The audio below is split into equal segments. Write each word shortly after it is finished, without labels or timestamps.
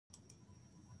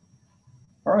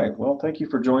All right, well, thank you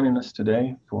for joining us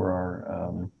today for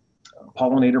our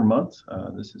Pollinator Month.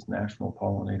 This is National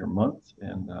Pollinator Month,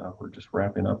 and we're just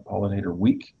wrapping up Pollinator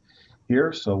Week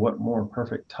here. So, what more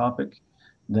perfect topic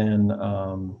than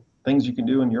things you can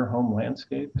do in your home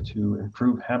landscape to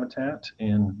improve habitat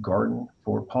and garden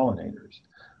for pollinators?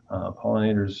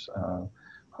 Pollinators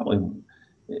probably,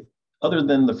 other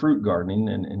than the fruit gardening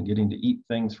and getting to eat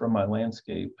things from my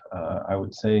landscape, I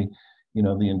would say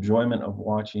the enjoyment of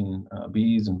watching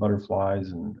bees and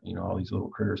butterflies and all these little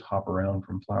critters hop around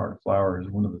from flower to flower is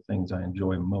one of the things I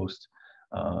enjoy most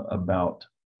about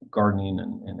gardening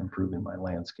and improving my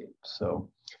landscape. So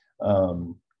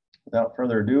um, without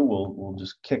further ado, we'll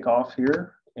just kick off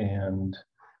here. And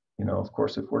of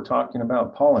course, if we're talking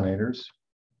about pollinators,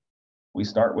 we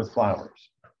start with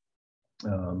flowers.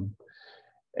 Um,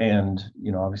 and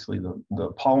obviously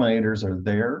the pollinators are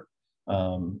there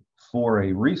for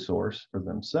a resource for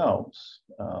themselves.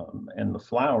 And the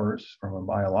flowers, from a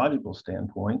biological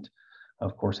standpoint,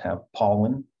 of course, have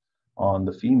pollen on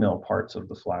the female parts of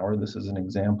the flower. This is an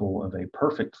example of a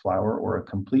perfect flower or a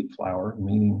complete flower,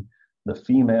 meaning the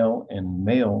female and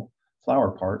male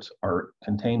flower parts are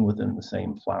contained within the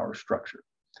same flower structure.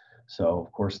 So,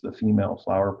 of course, the female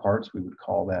flower parts, we would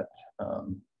call that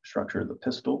structure the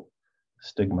pistil,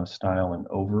 stigma, style, and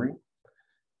ovary.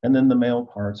 And then the male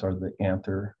parts are the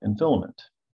anther and filament.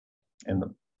 And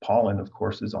the pollen, of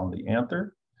course, is on the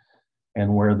anther.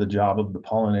 And where the job of the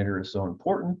pollinator is so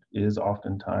important is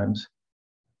oftentimes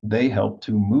they help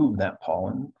to move that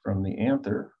pollen from the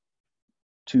anther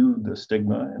to the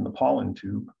stigma and the pollen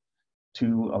tube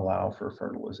to allow for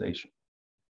fertilization.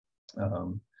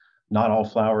 Not all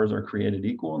flowers are created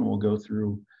equal, and we'll go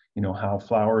through, how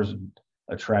flowers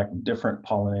attract different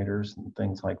pollinators and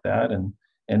things like that. And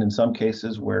in some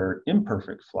cases where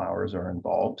imperfect flowers are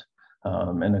involved.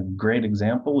 And a great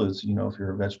example is, if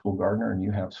you're a vegetable gardener and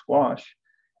you have squash,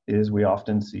 is we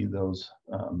often see those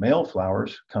male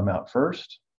flowers come out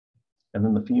first, and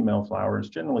then the female flowers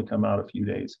generally come out a few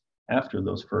days after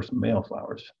those first male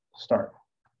flowers start.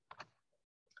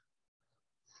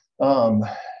 And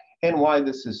why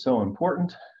this is so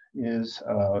important is,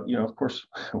 of course,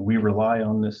 we rely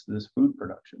on this food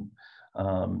production,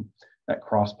 that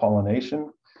cross-pollination.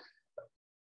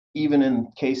 Even in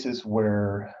cases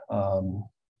where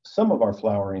some of our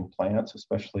flowering plants,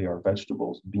 especially our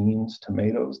vegetables, beans,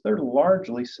 tomatoes, they're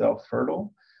largely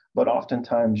self-fertile, but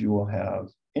oftentimes you will have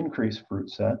increased fruit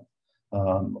set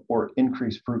or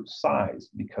increased fruit size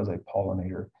because a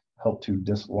pollinator helped to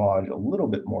dislodge a little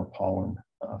bit more pollen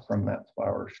from that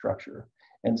flower structure.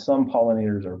 And some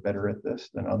pollinators are better at this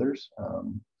than others.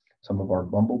 Some of our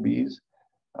bumblebees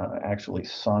actually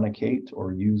sonicate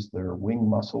or use their wing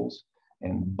muscles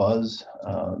and buzz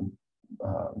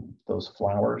those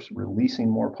flowers, releasing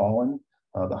more pollen.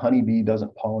 The honeybee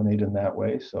doesn't pollinate in that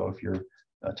way. So if you're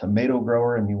a tomato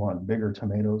grower and you want bigger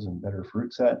tomatoes and better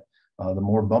fruit set, the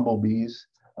more bumblebees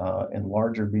and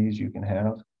larger bees you can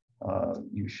have,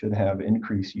 you should have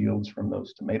increased yields from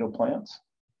those tomato plants.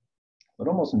 But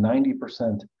almost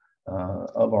 90%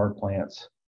 of our plants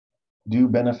do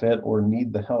benefit or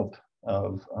need the help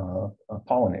of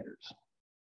pollinators.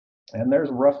 And there's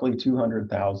roughly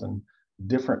 200,000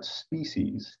 different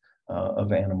species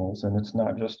of animals. And it's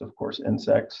not just, of course,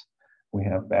 insects. We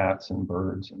have bats and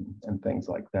birds and things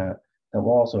like that that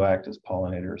will also act as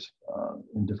pollinators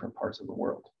in different parts of the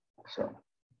world. So,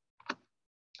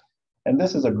 and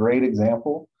this is a great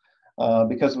example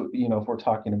because, if we're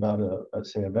talking about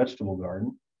say a vegetable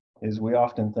garden, is we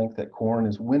often think that corn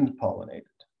is wind pollinated.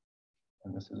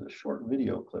 And this is a short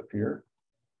video clip here.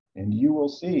 And you will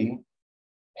see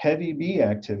heavy bee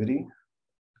activity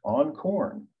on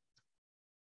corn.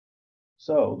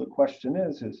 So the question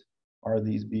is are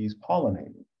these bees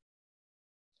pollinating?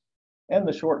 And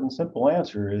the short and simple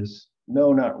answer is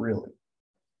no, not really,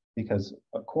 because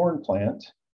a corn plant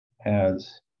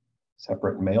has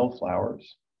separate male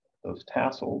flowers, those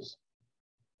tassels,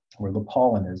 where the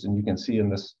pollen is. And you can see in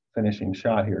this finishing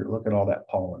shot here, look at all that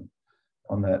pollen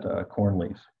on that corn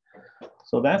leaf.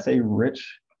 So that's a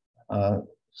rich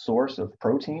source of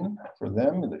protein for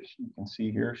them. That you can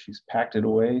see here, she's packed it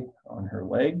away on her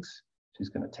legs. She's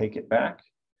going to take it back.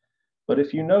 But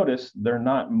if you notice, they're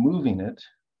not moving it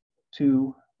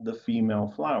to the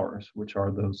female flowers, which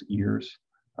are those ears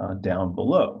down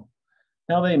below.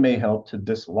 Now they may help to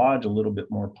dislodge a little bit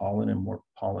more pollen, and more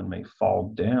pollen may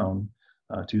fall down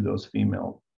to those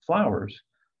female flowers,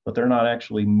 but they're not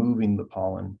actually moving the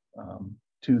pollen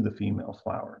to the female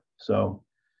flower. So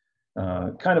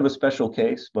kind of a special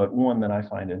case, but one that I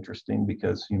find interesting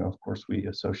because, of course, we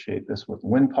associate this with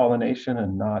wind pollination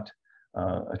and not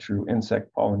a true insect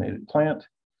pollinated plant.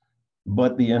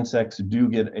 but the insects do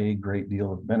get a great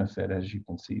deal of benefit, as you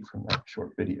can see from that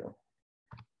short video.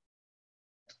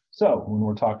 So when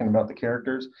we're talking about the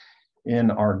characters in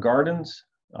our gardens,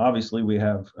 obviously we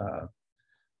have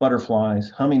butterflies,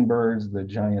 hummingbirds, the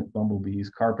giant bumblebees,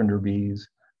 carpenter bees,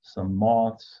 some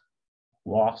moths,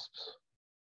 wasps,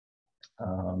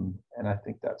 and I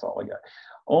think that's all I got.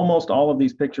 Almost all of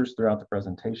these pictures throughout the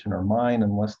presentation are mine,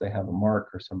 unless they have a mark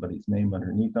or somebody's name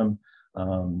underneath them.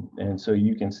 And so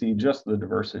you can see just the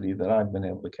diversity that I've been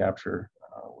able to capture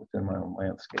within my own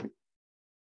landscape.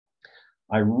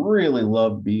 I really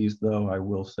love bees, though. I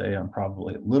will say I'm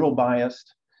probably a little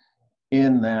biased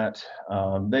in that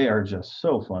they are just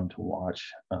so fun to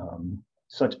watch.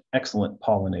 Such excellent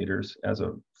pollinators. As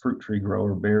a fruit tree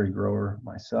grower, berry grower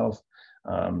myself,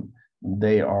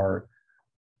 they are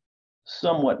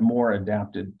somewhat more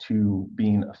adapted to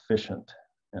being efficient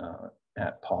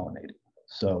at pollinating.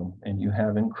 So, and you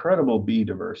have incredible bee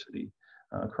diversity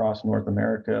across North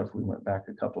America. If we went back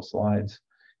a couple slides,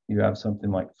 you have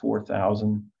something like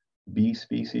 4,000 bee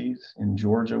species. In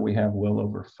Georgia, we have well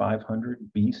over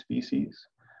 500 bee species.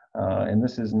 And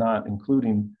this is not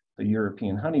including the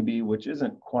European honeybee, which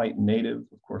isn't quite native.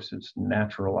 Of course, it's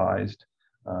naturalized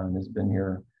and has been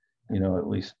here, you know, at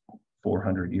least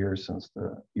 400 years since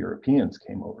the Europeans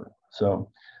came over. So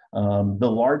the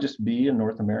largest bee in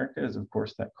North America is, of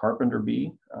course, that carpenter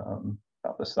bee,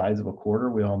 about the size of a quarter.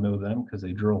 We all know them because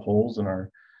they drill holes in our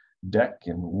deck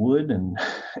and wood and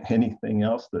anything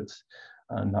else that's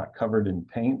not covered in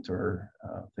paint or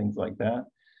things like that.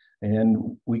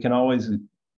 And we can always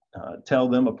tell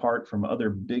them apart from other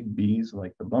big bees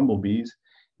like the bumblebees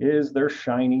is they're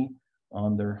shiny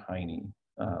on their hiney.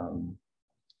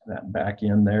 That back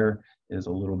end there is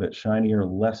a little bit shinier,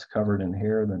 less covered in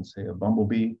hair than, say, a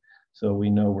bumblebee. So we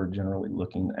know we're generally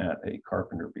looking at a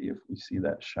carpenter bee if we see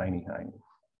that shiny hiney.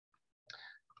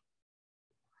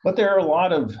 But there are a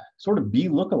lot of sort of bee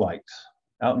lookalikes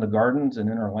out in the gardens and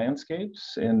in our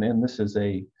landscapes. And this is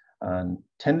a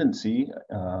tendency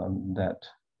that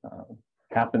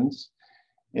happens,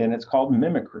 and it's called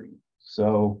mimicry.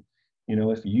 So, you know,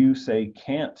 if you say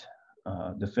can't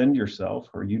defend yourself,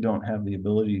 or you don't have the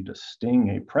ability to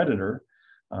sting a predator,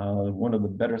 one of the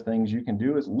better things you can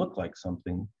do is look like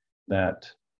something that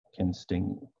can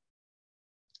sting you.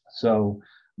 So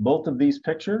both of these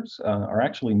pictures are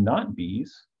actually not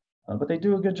bees, but they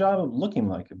do a good job of looking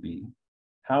like a bee.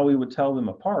 How we would tell them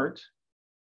apart,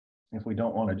 if we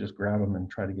don't want to just grab them and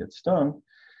try to get stung,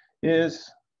 is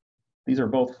these are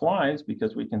both flies,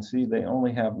 because we can see they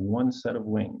only have one set of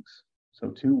wings.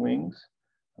 So 2 wings,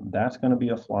 and that's going to be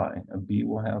a fly. A bee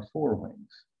will have 4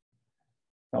 wings.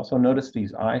 Also notice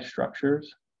these eye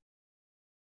structures,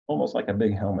 almost like a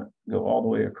big helmet, go all the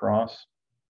way across,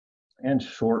 and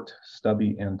short,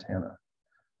 stubby antenna.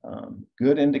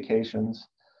 Good indications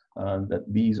that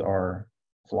these are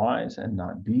flies and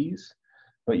not bees.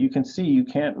 But you can see you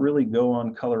can't really go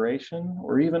on coloration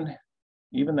or even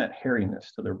that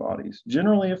hairiness to their bodies.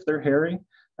 Generally, if they're hairy,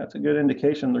 that's a good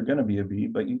indication they're going to be a bee,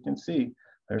 but you can see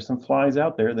there's some flies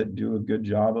out there that do a good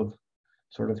job of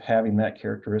sort of having that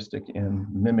characteristic in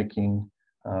mimicking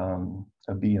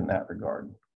a bee in that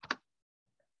regard.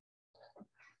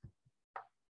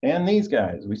 And these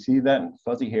guys, we see that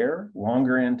fuzzy hair,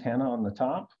 longer antenna on the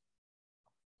top.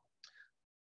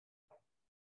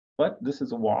 But this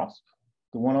is a wasp.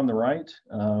 The one on the right,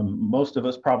 most of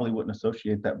us probably wouldn't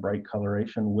associate that bright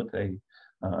coloration with a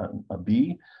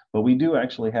bee, but we do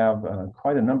actually have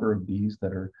quite a number of bees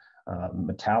that are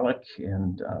metallic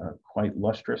and quite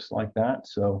lustrous like that.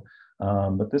 So,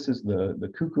 but this is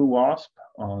the cuckoo wasp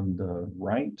on the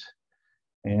right,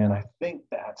 and I think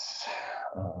that's,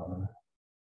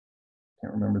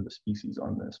 can't remember the species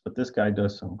on this, but this guy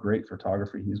does some great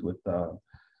photography. He's with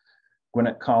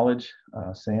Gwinnett College,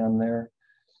 Sam there.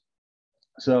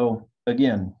 So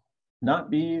again,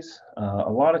 not bees. A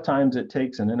lot of times it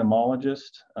takes an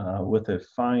entomologist with a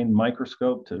fine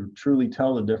microscope to truly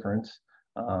tell the difference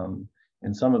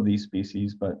in some of these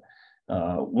species, but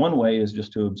one way is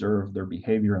just to observe their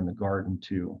behavior in the garden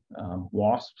too.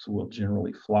 Wasps will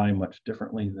generally fly much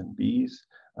differently than bees.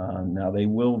 Now they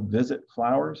will visit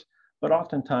flowers, but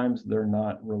oftentimes they're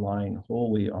not relying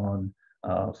wholly on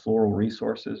floral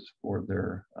resources for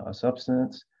their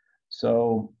subsistence.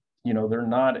 So, you know, they're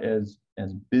not as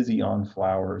busy on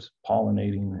flowers,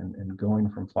 pollinating and going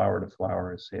from flower to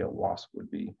flower as, say, a wasp would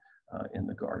be in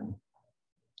the garden.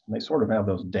 And they sort of have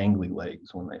those dangly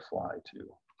legs when they fly too.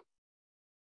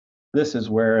 This is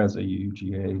where, as a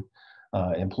UGA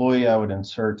employee, I would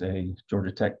insert a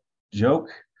Georgia Tech joke,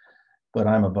 but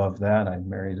I'm above that. I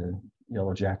married a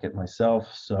yellow jacket myself,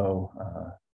 so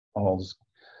all's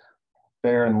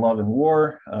fair in love and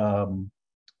war,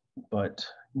 but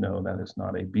no, that is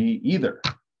not a bee either.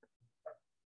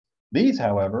 These,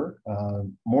 however,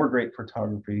 more great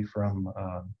photography from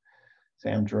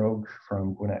Sam Droge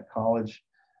from Gwinnett College.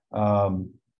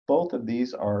 Both of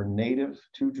these are native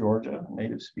to Georgia,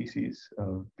 native species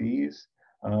of bees,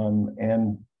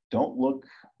 and don't look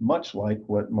much like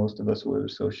what most of us would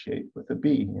associate with a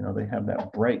bee. You know, they have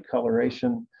that bright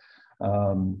coloration.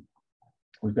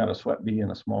 We've got a sweat bee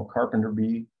and a small carpenter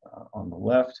bee on the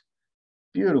left.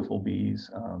 Beautiful bees.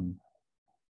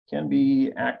 Can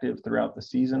be active throughout the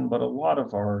season, but a lot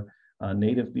of our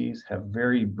native bees have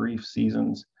very brief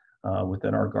seasons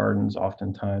within our gardens.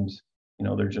 Oftentimes, you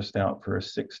know, they're just out for a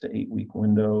 6 to 8 week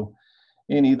window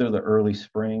in either the early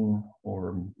spring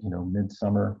or, you know,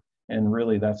 midsummer. And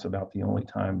really that's about the only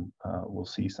time we'll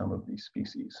see some of these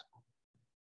species.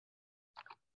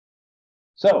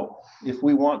 So if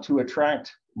we want to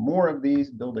attract more of these,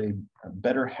 build a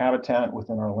better habitat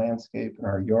within our landscape and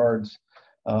our yards,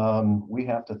 we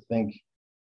have to think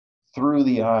through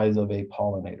the eyes of a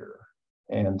pollinator.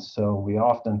 And so we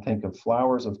often think of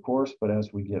flowers, of course, but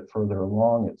as we get further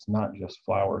along, it's not just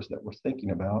flowers that we're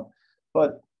thinking about,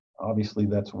 but obviously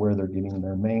that's where they're getting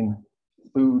their main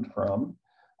food from.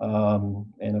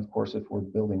 And of course, if we're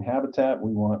building habitat,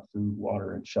 we want food,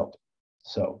 water, and shelter.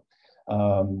 So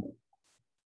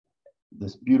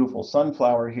this beautiful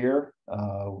sunflower here,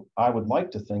 I would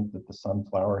like to think that the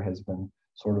sunflower has been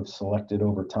sort of selected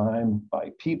over time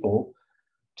by people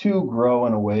to grow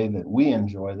in a way that we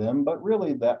enjoy them, but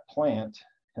really that plant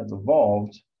has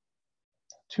evolved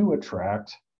to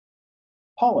attract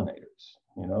pollinators.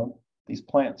 You know, these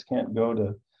plants can't go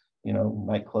to, you know,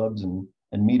 nightclubs and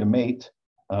meet a mate,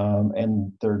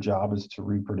 and their job is to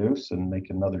reproduce and make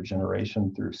another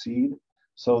generation through seed.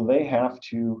 So they have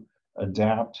to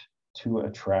adapt to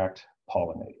attract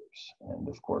pollinators. And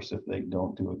of course, if they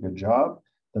don't do a good job,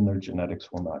 then their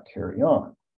genetics will not carry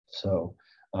on. So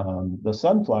the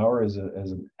sunflower is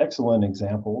an excellent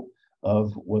example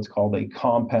of what's called a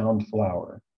compound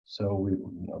flower. So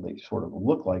you know, they sort of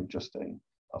look like just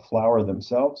a flower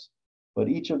themselves, but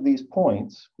each of these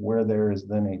points where there is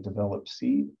then a developed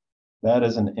seed, that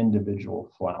is an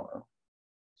individual flower.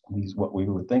 These, what we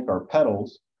would think are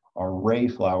petals, are ray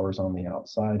flowers on the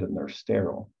outside, and they're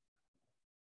sterile.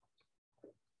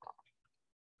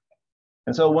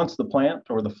 And so once the plant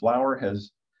or the flower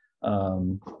has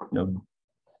you know,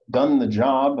 done the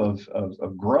job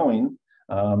of growing,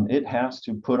 it has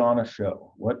to put on a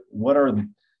show. What are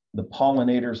the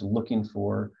pollinators looking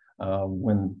for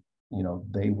when, you know,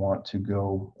 they want to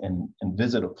go and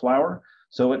visit a flower?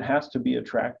 So it has to be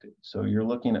attractive. So you're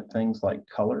looking at things like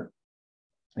color.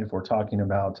 If we're talking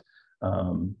about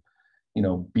you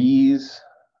know, bees,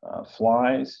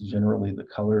 flies, generally the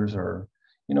colors are,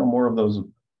 you know, more of those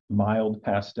mild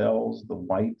pastels, the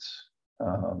whites,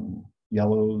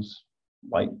 yellows,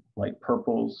 light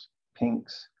purples,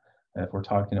 pinks. If we're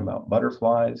talking about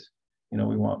butterflies, you know,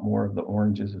 we want more of the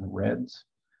oranges and reds.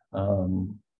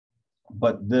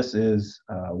 But this is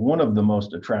one of the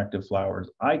most attractive flowers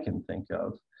I can think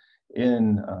of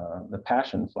in the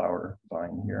passion flower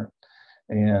vine here.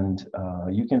 And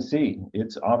you can see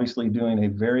it's obviously doing a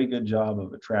very good job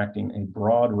of attracting a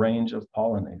broad range of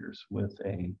pollinators with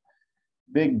a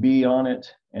big bee on it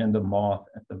and a moth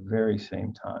at the very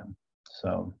same time.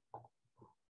 So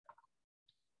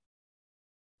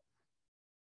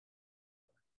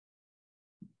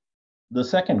the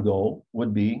second goal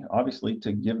would be obviously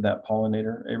to give that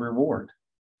pollinator a reward.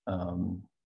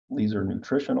 These are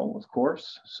nutritional, of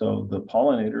course, so the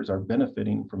pollinators are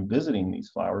benefiting from visiting these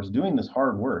flowers, doing this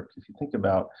hard work. If you think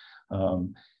about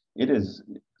it is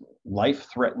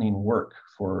life-threatening work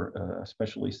for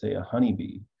especially, say, a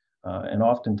honeybee. And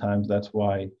oftentimes that's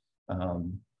why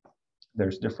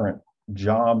there's different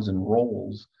jobs and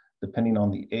roles depending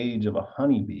on the age of a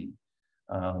honeybee.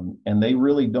 And they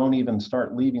really don't even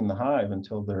start leaving the hive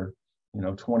until they're, you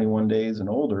know, 21 days and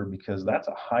older, because that's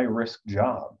a high-risk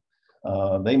job.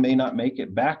 They may not make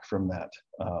it back from that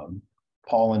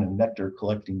pollen and nectar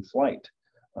collecting flight.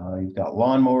 You've got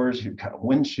lawnmowers, you've got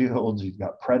windshields, you've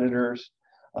got predators.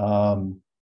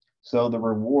 So the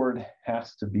reward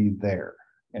has to be there.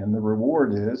 And the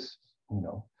reward is, you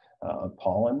know,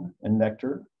 pollen and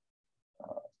nectar,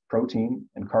 protein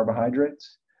and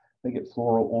carbohydrates. They get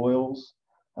floral oils.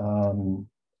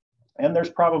 And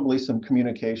there's probably some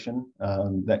communication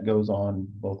that goes on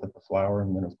both at the flower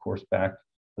and then, of course, back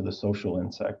for the social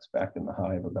insects back in the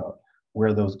hive about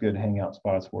where those good hangout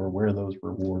spots were, where those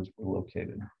rewards were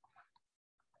located.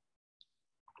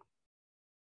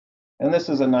 And this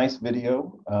is a nice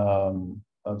video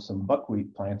of some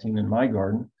buckwheat planting in my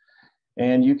garden.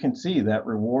 And you can see that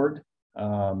reward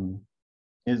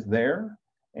is there,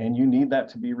 and you need that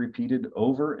to be repeated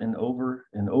over and over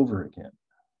and over again.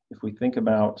 If we think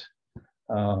about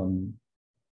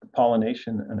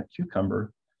pollination in a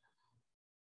cucumber,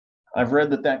 I've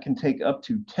read that that can take up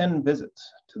to 10 visits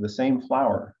to the same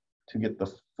flower to get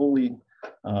the fully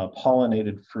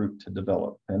pollinated fruit to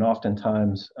develop. And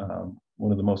oftentimes,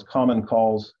 one of the most common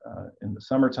calls in the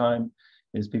summertime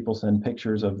is people send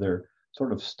pictures of their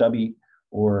sort of stubby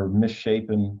or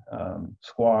misshapen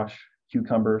squash,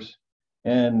 cucumbers,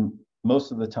 and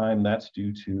most of the time that's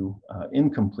due to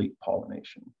incomplete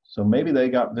pollination. So maybe they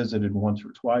got visited once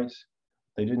or twice,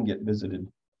 they didn't get visited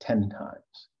 10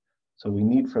 times. So we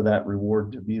need for that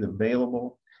reward to be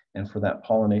available and for that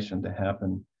pollination to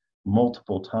happen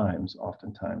multiple times,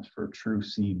 oftentimes, for a true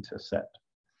seed to set.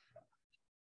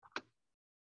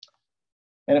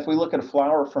 And if we look at a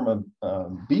flower from a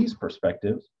bee's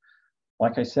perspective,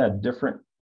 like I said, different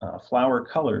flower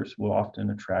colors will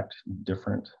often attract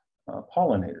different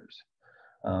pollinators.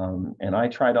 And I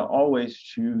try to always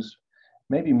choose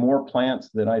maybe more plants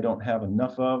that I don't have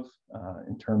enough of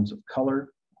in terms of color.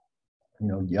 You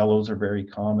know, yellows are very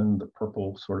common. The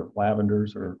purple sort of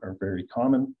lavenders are very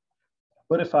common.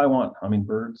 But if I want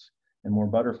hummingbirds and more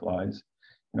butterflies,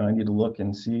 you know, I need to look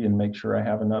and see and make sure I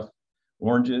have enough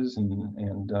oranges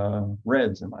and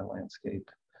reds in my landscape.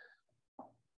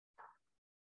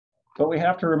 But we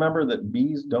have to remember that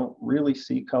bees don't really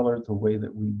see color the way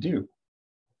that we do.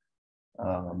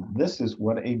 This is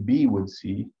what a bee would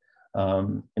see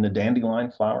in a dandelion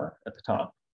flower at the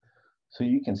top. So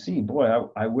you can see, boy,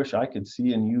 I wish I could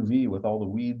see in UV with all the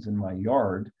weeds in my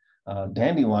yard.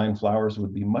 Dandelion flowers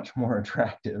would be much more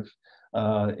attractive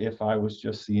if I was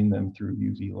just seeing them through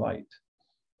UV light.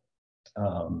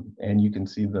 And you can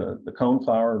see the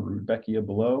coneflower, Rudbeckia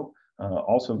below,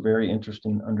 also very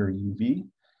interesting under UV.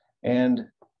 And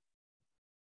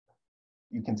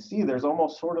you can see there's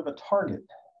almost sort of a target,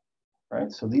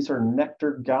 right? So these are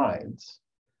nectar guides.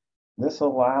 This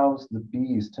allows the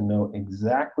bees to know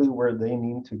exactly where they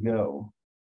need to go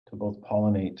to both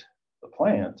pollinate the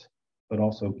plant, but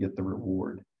also get the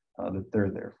reward that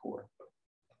they're there for.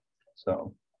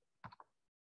 So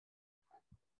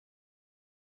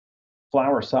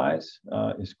flower size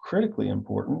is critically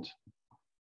important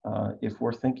if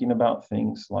we're thinking about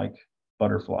things like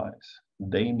butterflies.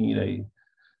 They need a, you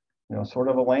know, sort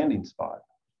of a landing spot.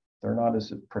 They're not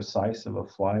as precise of a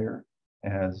flyer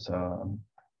as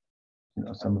you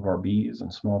know, some of our bees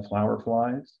and small flower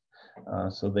flies.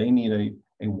 So they need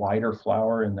a wider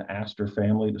flower in the aster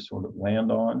family to sort of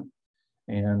land on.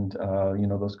 And, you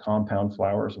know, those compound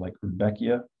flowers like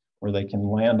Rudbeckia, where they can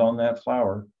land on that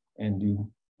flower and do,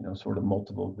 you know, sort of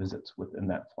multiple visits within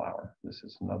that flower. This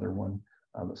is another one,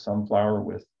 the sunflower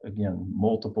with, again,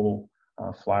 multiple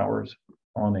flowers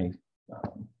on a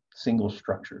single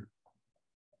structure.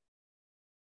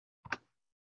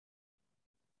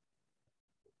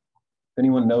 If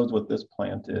anyone knows what this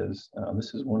plant is,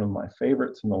 this is one of my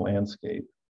favorites in the landscape.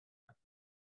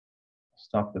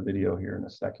 Stop the video here in a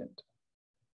second.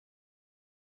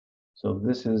 So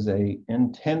this is a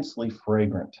intensely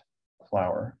fragrant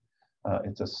flower.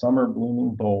 It's a summer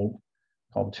blooming bulb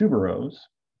called tuberose.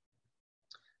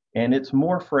 And it's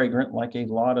more fragrant, like a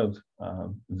lot of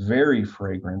very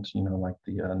fragrant, you know, like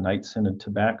the night scented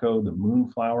tobacco, the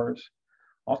moonflowers.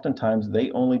 Oftentimes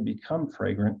they only become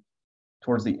fragrant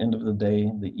towards the end of the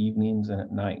day, the evenings, and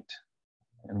at night.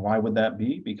 And why would that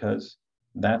be? Because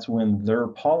that's when their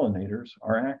pollinators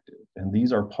are active, and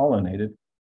these are pollinated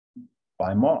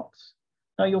by moths.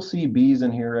 Now you'll see bees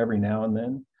in here every now and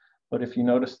then, but if you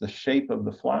notice the shape of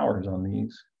the flowers on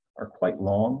these are quite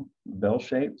long,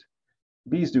 bell-shaped.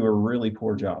 Bees do a really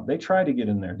poor job. They try to get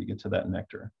in there to get to that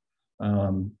nectar,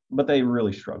 but they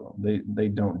really struggle. They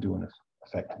don't do an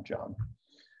effective job.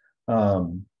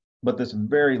 But this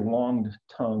very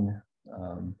long-tongued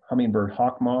hummingbird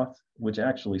hawk moth, which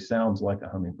actually sounds like a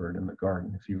hummingbird in the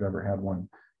garden, if you've ever had one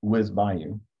whiz by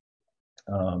you,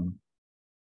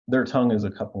 their tongue is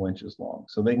a couple inches long.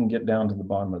 So they can get down to the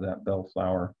bottom of that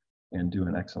bellflower and do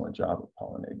an excellent job of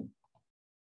pollinating.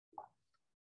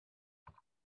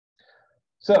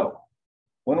 So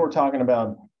when we're talking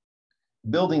about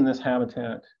building this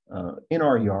habitat in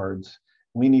our yards,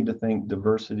 we need to think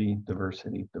diversity,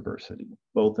 diversity, diversity,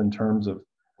 both in terms of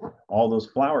all those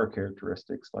flower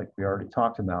characteristics like we already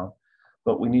talked about,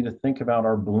 but we need to think about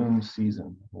our bloom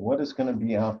season. What is going to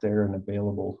be out there and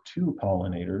available to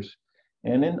pollinators?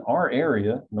 And in our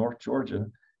area, North Georgia,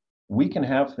 we can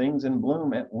have things in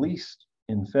bloom at least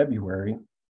in February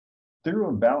through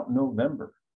about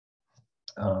November.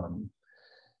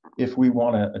 If we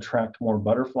want to attract more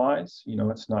butterflies, you know,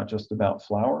 it's not just about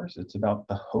flowers, it's about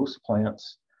the host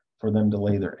plants for them to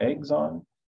lay their eggs on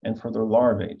and for their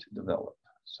larvae to develop.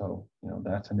 So, you know,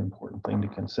 that's an important thing to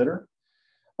consider.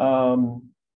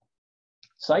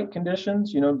 Site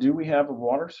conditions, you know, do we have a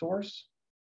water source?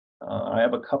 I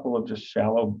have a couple of just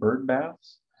shallow bird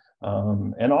baths.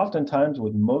 And oftentimes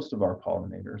with most of our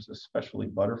pollinators, especially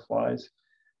butterflies,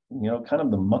 you know, kind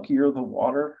of the muckier the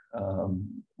water,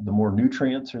 the more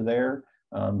nutrients are there.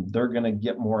 They're going to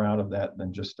get more out of that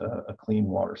than just a clean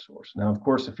water source. Now, of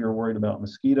course, if you're worried about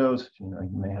mosquitoes, you know,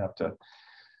 you may have to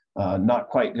not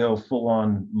quite go full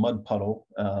on mud puddle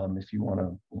if you want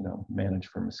to, you know, manage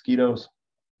for mosquitoes.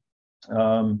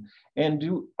 And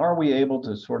are we able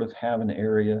to sort of have an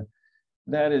area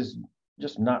that is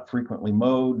just not frequently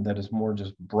mowed, that is more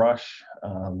just brush,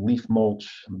 leaf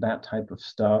mulch, that type of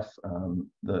stuff.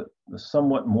 The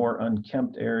somewhat more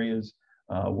unkempt areas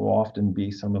will often be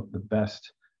some of the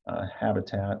best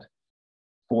habitat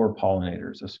for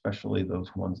pollinators, especially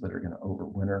those ones that are going to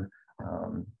overwinter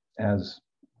as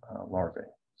larvae.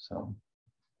 So.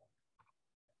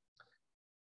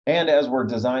 And as we're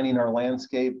designing our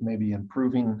landscape, maybe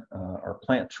improving our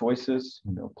plant choices,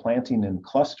 you know, planting in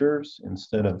clusters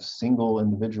instead of single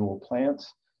individual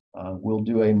plants, will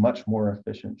do a much more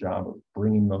efficient job of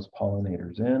bringing those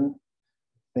pollinators in.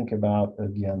 Think about,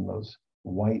 again, those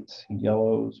whites,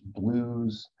 yellows,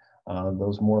 blues,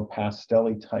 those more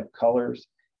pastel-y type colors.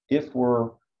 If we're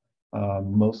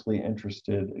mostly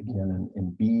interested, again,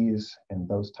 in bees and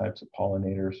those types of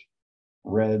pollinators,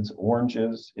 reds,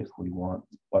 oranges, if we want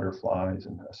butterflies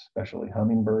and especially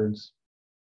hummingbirds.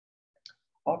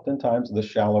 Oftentimes the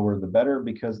shallower the better,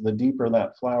 because the deeper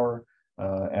that flower,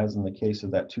 as in the case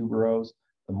of that tuberose,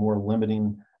 the more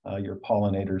limiting your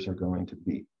pollinators are going to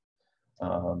be.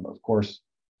 Of course,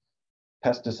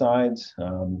 pesticides,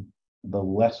 the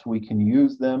less we can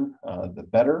use them, the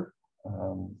better.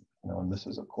 You know, and this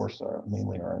is, of course,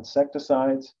 mainly our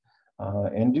insecticides.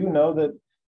 And do know that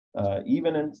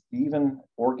even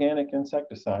organic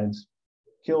insecticides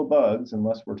kill bugs,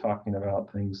 unless we're talking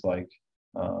about things like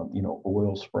you know,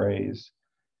 oil sprays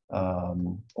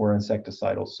or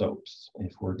insecticidal soaps.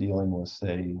 If we're dealing with,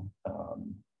 say,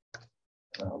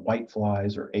 white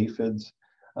flies or aphids,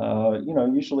 you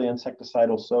know, usually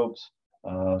insecticidal soaps,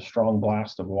 strong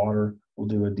blast of water will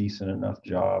do a decent enough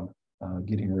job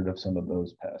getting rid of some of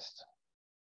those pests.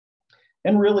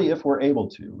 And really, if we're able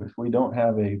to, if we don't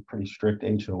have a pretty strict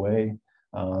HOA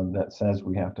that says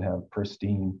we have to have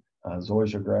pristine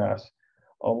zoysia grass,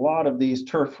 a lot of these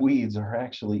turf weeds are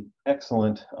actually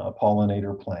excellent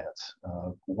pollinator plants.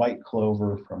 White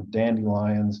clover from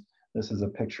dandelions. This is a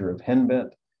picture of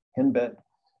henbit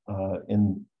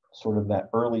in sort of that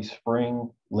early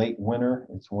spring, late winter.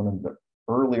 It's one of the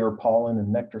earlier pollen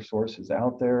and nectar sources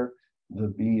out there. The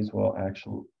bees will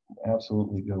actually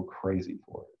absolutely go crazy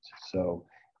for it. So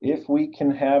if we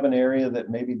can have an area that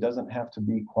maybe doesn't have to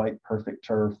be quite perfect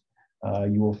turf,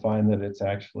 you will find that it's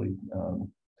actually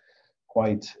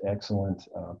quite excellent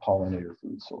pollinator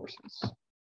food sources.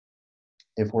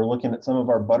 If we're looking at some of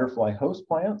our butterfly host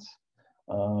plants,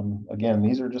 again,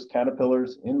 these are just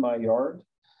caterpillars in my yard.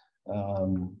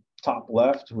 Top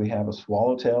left, we have a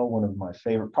swallowtail, one of my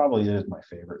favorite, probably is my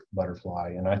favorite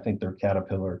butterfly, and I think their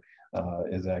caterpillar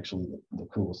is actually the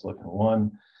coolest looking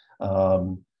one.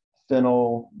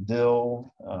 Fennel,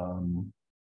 dill,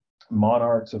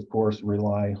 monarchs, of course,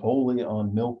 rely wholly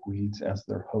on milkweeds as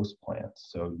their host plants.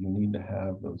 So you need to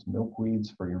have those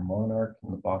milkweeds for your monarch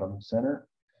in the bottom center.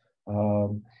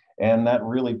 And that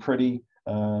really pretty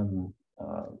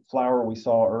flower we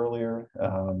saw earlier,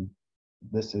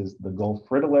 this is the Gulf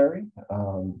fritillary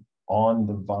on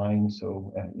the vine.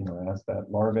 So, you know, as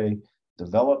that larvae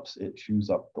develops, it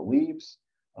chews up the leaves,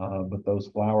 but those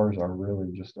flowers are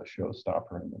really just a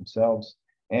showstopper in themselves,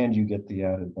 and you get the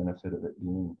added benefit of it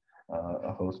being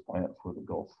a host plant for the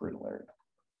Gulf fritillary.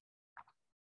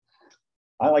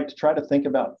 I like to try to think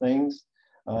about things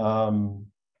in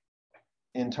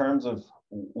terms of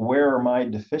where are my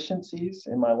deficiencies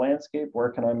in my landscape,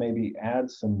 where can I maybe add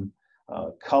some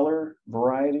color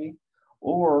variety,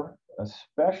 or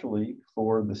especially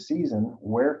for the season,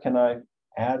 where can I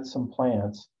add some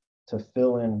plants to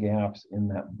fill in gaps in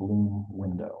that bloom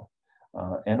window.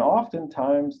 And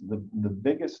oftentimes the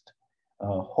biggest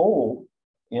hole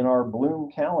in our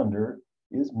bloom calendar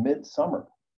is midsummer.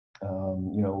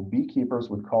 You know, beekeepers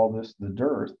would call this the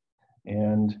dearth.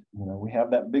 And, you know, we have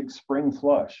that big spring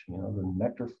flush, you know, the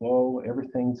nectar flow,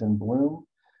 everything's in bloom.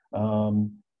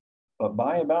 But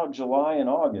by about July and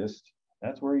August,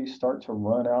 that's where you start to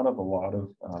run out of a lot of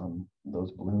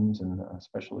those blooms, and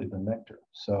especially the nectar.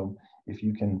 So if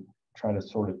you can try to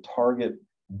sort of target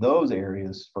those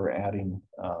areas for adding,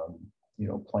 you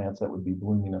know, plants that would be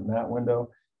blooming in that window.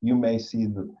 You may see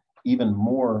even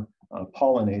more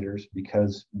pollinators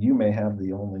because you may have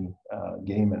the only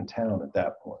game in town at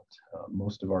that point.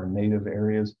 Most of our native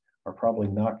areas are probably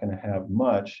not going to have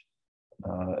much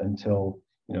until,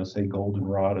 you know, say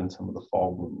goldenrod and some of the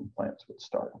fall blooming plants would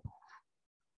start.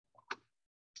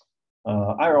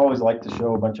 I always like to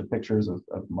show a bunch of pictures of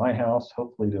my house,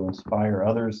 hopefully to inspire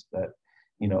others that,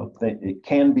 you know, it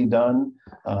can be done,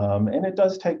 and it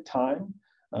does take time.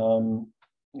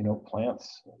 You know,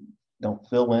 plants don't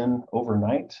fill in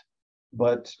overnight,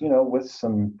 but, you know, with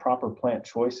some proper plant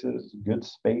choices, good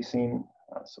spacing,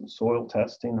 some soil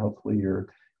testing, hopefully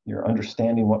you're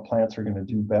understanding what plants are going to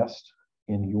do best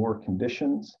in your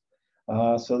conditions.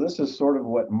 So this is sort of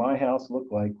what my house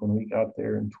looked like when we got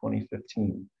there in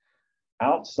 2015.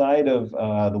 Outside of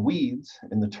the weeds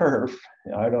and the turf,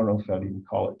 I don't know if I'd even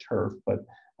call it turf, but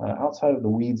outside of the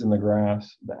weeds and the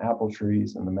grass, the apple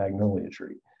trees and the magnolia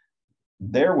tree,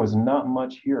 there was not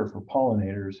much here for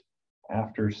pollinators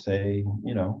after, say,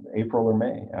 you know, April or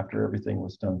May, after everything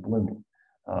was done blooming.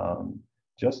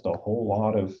 Just a whole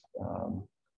lot of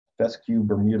fescue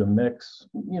Bermuda mix,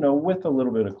 you know, with a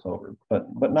little bit of clover,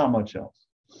 but not much else.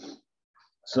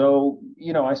 So,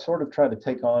 you know, I sort of try to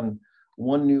take on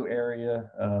one new area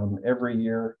every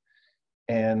year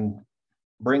and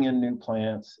bring in new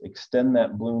plants, extend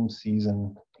that bloom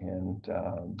season, and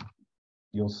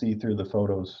you'll see through the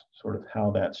photos sort of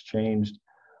how that's changed.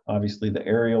 Obviously, the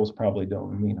aerials probably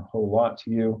don't mean a whole lot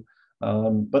to you,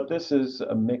 but this is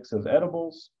a mix of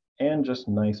edibles and just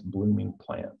nice blooming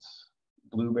plants.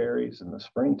 Blueberries in the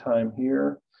springtime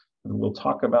here, and we'll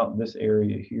talk about this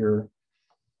area here.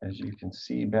 As you can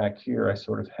see back here, I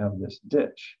sort of have this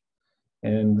ditch.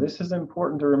 And this is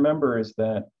important to remember, is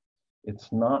that it's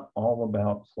not all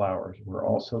about flowers. We're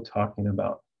also talking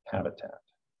about habitat,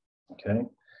 okay?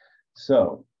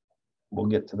 So we'll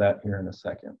get to that here in a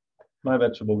second. My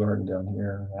vegetable garden down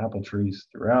here, apple trees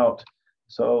throughout.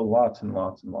 So lots and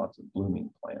lots and lots of blooming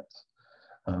plants.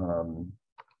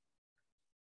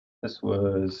 This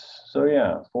was, so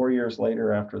yeah, 4 years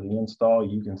later after the install,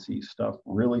 you can see stuff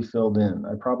really filled in.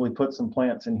 I probably put some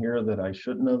plants in here that I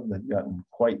shouldn't have. They've gotten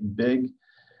quite big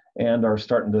and are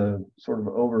starting to sort of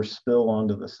overspill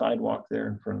onto the sidewalk there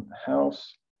in front of the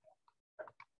house.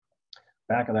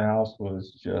 Back of the house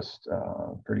was just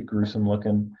pretty gruesome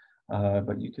looking,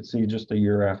 but you could see just a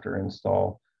year after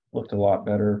install, looked a lot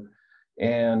better.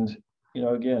 And, you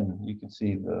know, again, you can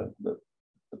see the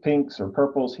pinks or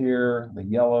purples here, the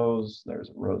yellows, there's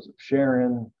a rose of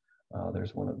Sharon,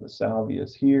 there's one of the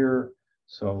salvias here.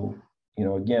 So, you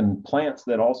know, again, plants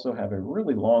that also have a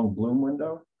really long bloom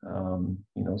window.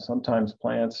 You know, sometimes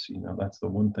plants, you know, that's the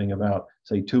one thing about,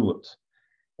 say, tulips,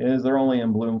 is they're only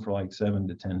in bloom for like 7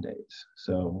 to 10 days.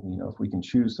 So, you know, if we can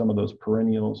choose some of those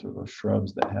perennials or those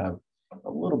shrubs that have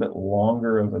a little bit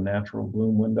longer of a natural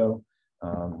bloom window,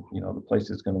 you know, the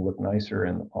place is going to look nicer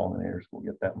and the pollinators will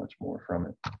get that much more from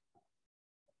it.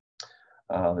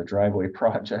 The driveway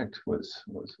project was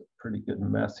a pretty good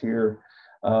mess here.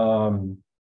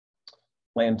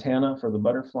 Lantana for the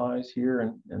butterflies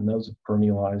here, and those have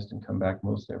perennialized and come back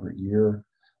most every year.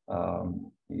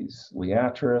 These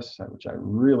liatris, which I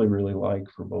really, really like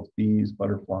for both bees,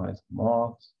 butterflies, and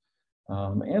moths,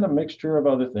 and a mixture of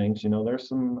other things. You know, there's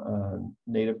some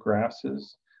native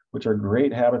grasses, which are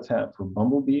great habitat for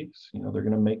bumblebees. You know, they're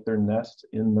going to make their nest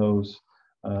in those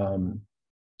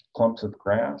clumps of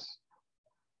grass.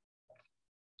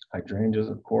 Hydrangeas,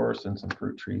 of course, and some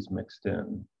fruit trees mixed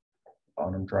in.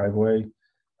 Bottom driveway,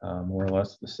 more or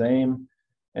less the same.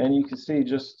 And you can see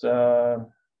just,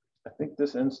 I think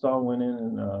this install went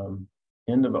in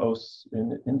end of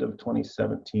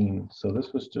 2017. So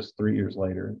this was just 3 years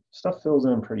later. Stuff fills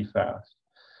in pretty fast.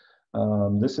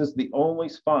 This is the only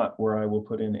spot where I will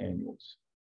put in annuals.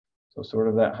 So sort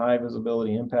of that high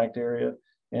visibility impact area.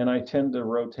 And I tend to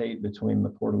rotate between the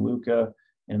Portulaca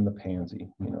and the pansy,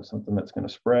 you know, something that's going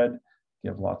to spread,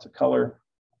 give lots of color,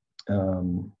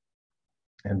 and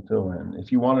fill in.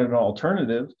 If you wanted an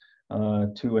alternative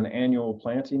to an annual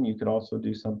planting, you could also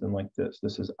do something like this.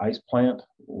 This is ice plant,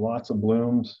 lots of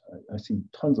blooms. I see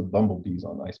tons of bumblebees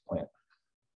on ice plant,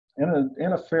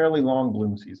 and a fairly long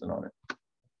bloom season on it.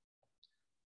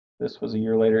 This was a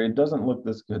year later. It doesn't look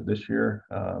this good this year.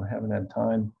 I haven't had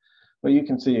time, but you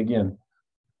can see again,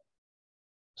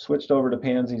 switched over to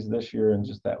pansies this year in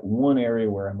just that one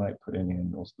area where I might put in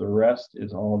annuals. The rest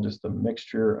is all just a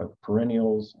mixture of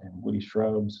perennials and woody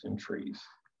shrubs and trees.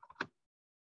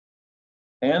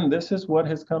 And this is what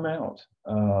has come out.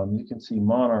 You can see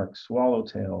monarchs,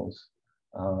 swallowtails,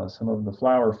 some of the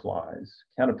flower flies,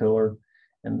 caterpillar,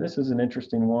 and this is an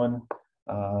interesting one.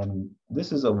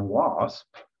 This is a wasp,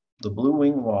 the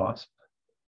blue-winged wasp,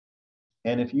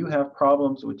 and if you have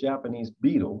problems with Japanese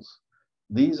beetles,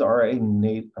 these are a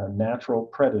natural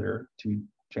predator to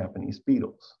Japanese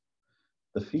beetles.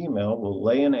 The female will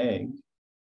lay an egg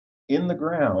in the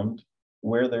ground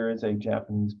where there is a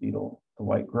Japanese beetle, the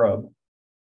white grub,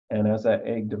 and as that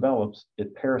egg develops,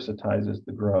 it parasitizes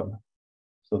the grub.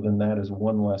 So then that is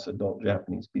one less adult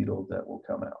Japanese beetle that will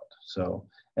come out. So,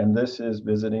 and this is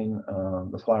visiting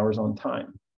the flowers on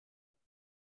thyme.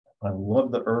 I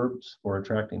love the herbs for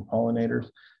attracting pollinators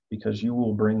because you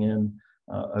will bring in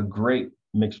a great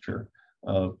mixture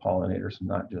of pollinators,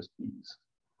 not just bees.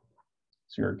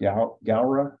 So your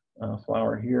gaura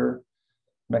flower here,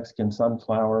 Mexican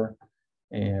sunflower,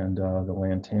 and the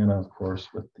lantana, of course,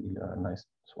 with the nice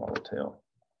swallowtail.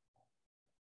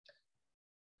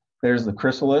 There's the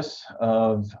chrysalis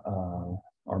of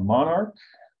our monarch,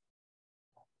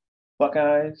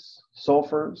 buckeyes,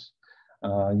 sulfurs.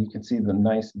 You can see the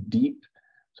nice deep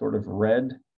sort of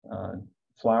red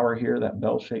flower here, that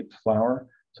bell-shaped flower.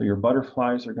 So your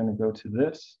butterflies are going to go to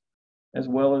this, as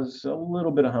well as a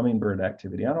little bit of hummingbird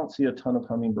activity. I don't see a ton of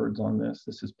hummingbirds on this.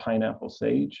 This is pineapple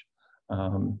sage.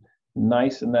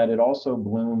 Nice in that it also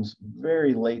blooms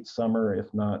very late summer,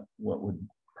 if not what would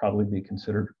probably be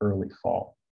considered early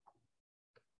fall.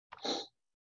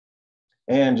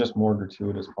 And just more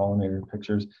gratuitous pollinator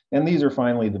pictures. And these are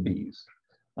finally the bees.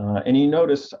 And you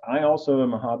notice I also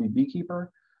am a hobby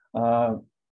beekeeper.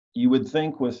 You would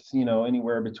think with, you know,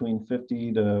 anywhere between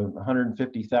 50 to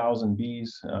 150,000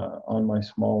 bees on my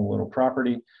small little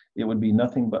property, it would be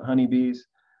nothing but honeybees.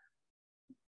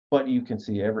 But you can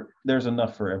see there's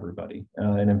enough for everybody.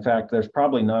 And in fact, there's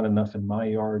probably not enough in my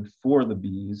yard for the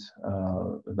bees,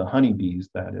 the honeybees,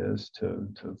 that is, to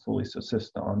fully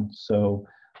subsist on. So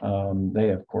they,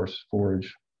 of course,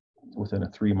 forage within a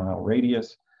 3-mile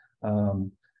radius.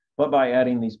 But by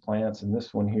adding these plants, and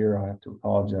this one here, I have to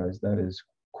apologize, that is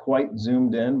quite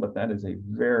zoomed in, but that is a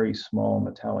very small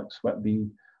metallic sweat bead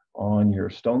on your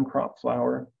stonecrop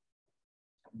flower.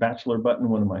 Bachelor button,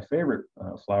 one of my favorite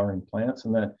flowering plants,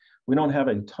 and that we don't have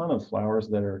a ton of flowers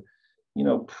that are, you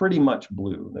know, pretty much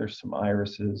blue. There's some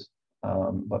irises,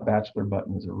 but bachelor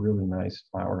button is a really nice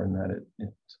flower in that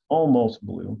it's almost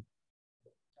blue.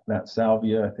 That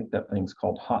salvia, I think that thing's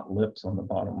called Hot Lips on the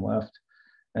bottom left.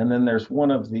 And then there's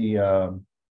one of the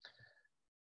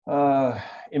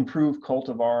improved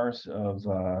cultivars of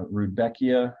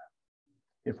Rudbeckia.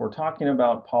 If we're talking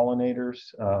about pollinators,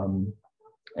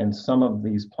 and some of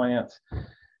these plants,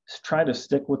 try to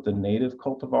stick with the native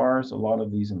cultivars. A lot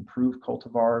of these improved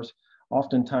cultivars,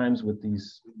 oftentimes with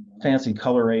these fancy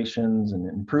colorations and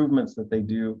improvements that they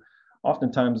do,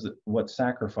 oftentimes what's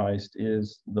sacrificed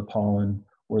is the pollen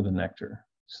or the nectar.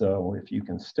 So if you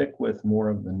can stick with more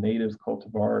of the native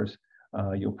cultivars,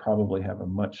 you'll probably have a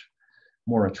much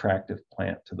more attractive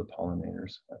plant to the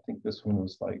pollinators. I think this one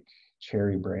was like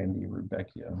cherry brandy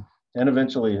Rudbeckia. And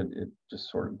eventually it just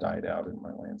sort of died out in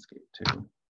my landscape too.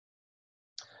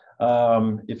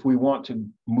 If we want to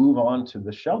move on to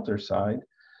the shelter side,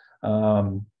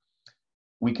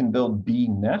 we can build bee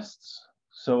nests.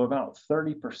 So about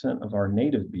 30% of our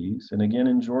native bees, and again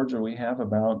in Georgia, we have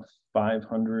about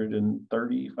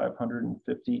 530,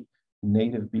 550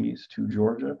 native bees to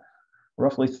Georgia.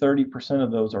 Roughly 30%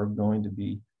 of those are going to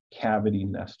be cavity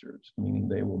nesters, meaning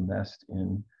they will nest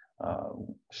in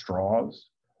straws,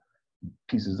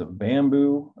 pieces of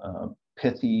bamboo,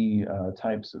 pithy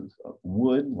types of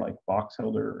wood like box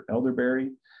elder,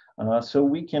 elderberry. So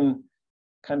we can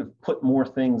kind of put more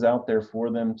things out there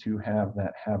for them to have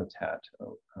that habitat.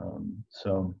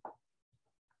 So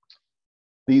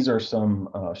these are some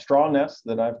straw nests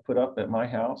that I've put up at my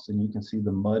house, and you can see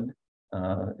the mud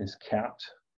is capped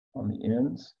on the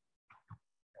ends.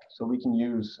 So we can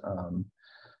use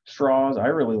straws. I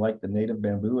really like the native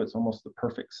bamboo. It's almost the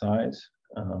perfect size.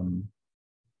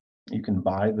 You can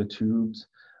buy the tubes.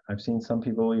 I've seen some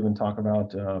people even talk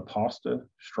about pasta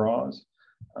straws.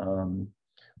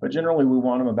 But generally we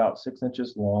want them about 6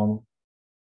 inches long,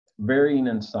 varying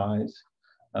in size.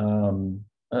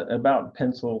 About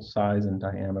pencil size and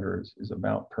diameter is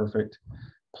about perfect.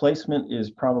 Placement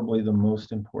is probably the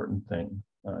most important thing.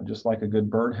 Just like a good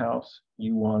birdhouse,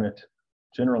 you want it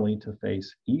generally to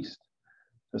face east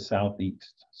to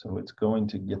southeast. So it's going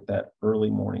to get that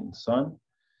early morning sun.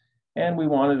 And we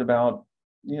want it about,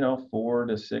 4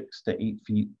 to 6 to 8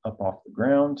 feet up off the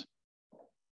ground.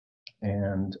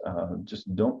 And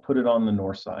just don't put it on the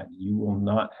north side. You will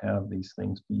not have these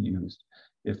things be used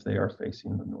if they are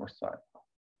facing the north side.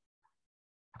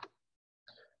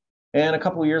 And a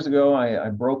couple of years ago, I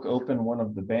broke open one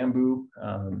of the bamboo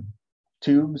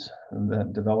tubes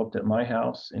that developed at my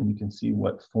house, and you can see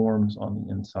what forms on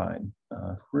the inside.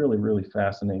 Really, really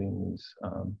fascinating, these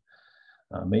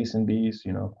mason bees.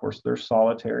 You know, of course, they're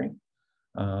solitary.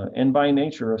 And by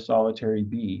nature, a solitary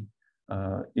bee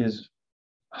is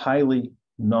highly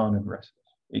non-aggressive.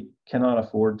 It cannot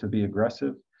afford to be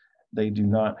aggressive. They do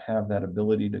not have that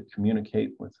ability to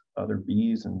communicate with other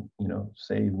bees and, you know,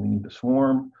 say we need to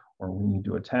swarm or we need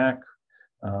to attack.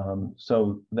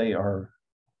 So they are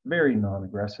very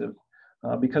non-aggressive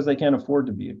because they can't afford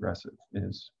to be aggressive.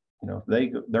 Is, you know,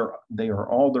 they are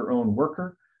all their own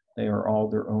worker. They are all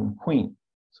their own queen.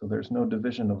 So there's no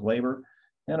division of labor.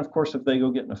 And of course, if they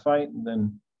go get in a fight,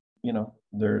 then, you know,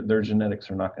 their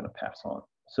genetics are not going to pass on.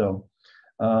 So,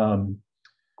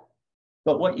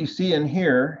 but what you see in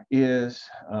here is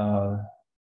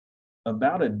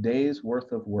about a day's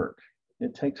worth of work.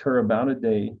 It takes her about a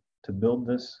day to build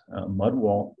this mud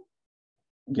wall,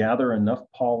 gather enough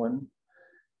pollen,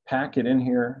 pack it in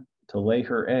here to lay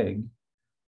her egg,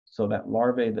 so that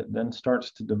larvae that then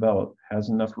starts to develop has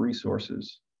enough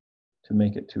resources to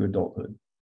make it to adulthood.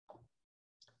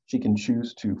 She can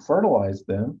choose to fertilize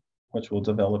them, which will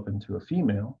develop into a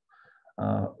female,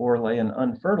 or lay an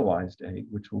unfertilized egg,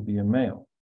 which will be a male.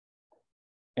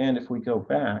 And if we go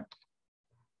back,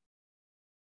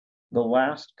 the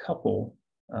last couple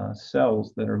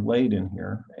cells that are laid in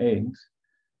here, eggs,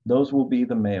 those will be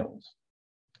the males.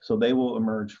 So they will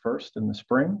emerge first in the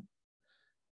spring.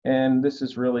 And this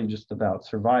is really just about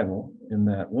survival, in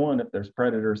that, one, if there's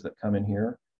predators that come in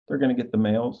here, they're going to get the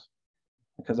males,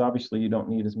 because obviously you don't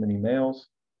need as many males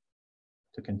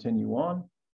to continue on.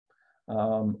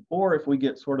 Or if we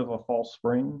get sort of a false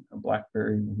spring, a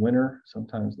blackberry winter,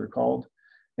 sometimes they're called,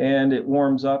 and it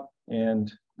warms up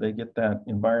and they get that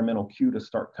environmental cue to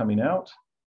start coming out,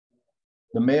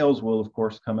 the males will, of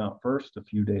course, come out first a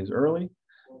few days early,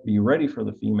 be ready for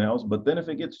the females. But then if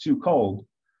it gets too cold,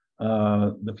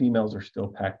 the females are still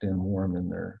packed in warm in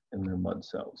their mud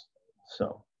cells.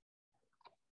 So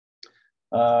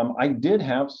I did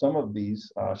have some of these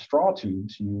straw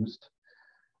tubes used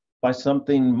by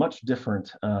something much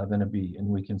different than a bee. And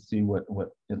we can see what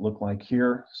it looked like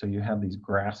here. So you have these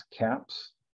grass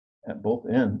caps at both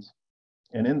ends.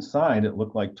 And inside, it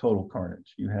looked like total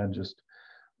carnage. You had just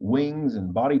wings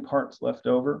and body parts left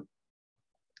over,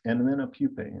 and then a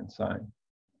pupae inside.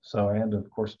 So I had to, of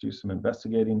course, do some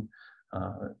investigating.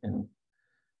 And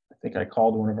I think I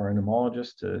called one of our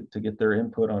entomologists to get their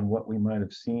input on what we might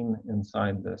have seen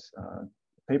inside this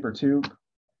paper tube.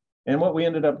 And what we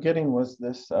ended up getting was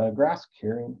this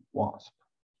grass-carrying wasp.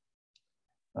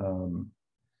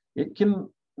 It can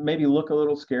maybe look a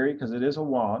little scary because it is a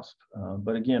wasp,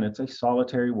 but again, it's a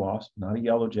solitary wasp, not a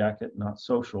yellow jacket, not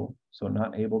social, so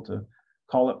not able to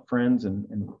call up friends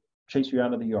and chase you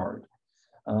out of the yard.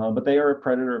 But they are a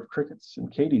predator of crickets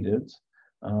and katydids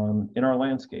in our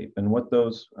landscape. And what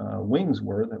those wings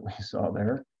were that we saw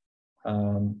there,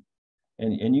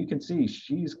 and you can see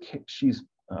she's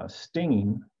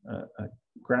stinging a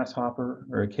grasshopper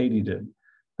or a katydid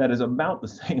that is about the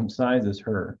same size as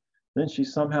her. Then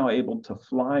she's somehow able to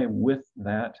fly with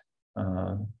that,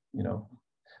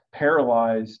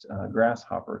 paralyzed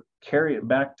grasshopper, carry it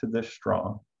back to this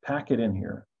straw, pack it in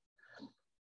here,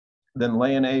 then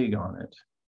lay an egg on it.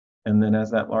 And then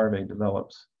as that larvae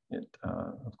develops, it,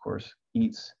 of course,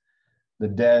 eats the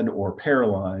dead or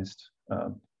paralyzed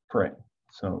prey.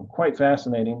 So quite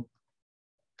fascinating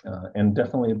and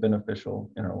definitely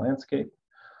beneficial in our landscape.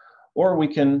 Or we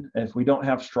can, if we don't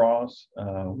have straws,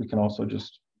 we can also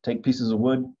just take pieces of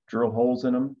wood, drill holes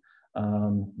in them.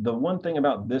 The one thing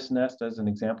about this nest, as an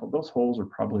example, those holes are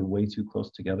probably way too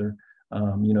close together.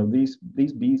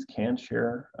 These bees can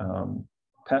share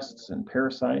pests and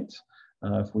parasites.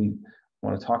 If we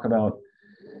want to talk about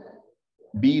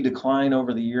bee decline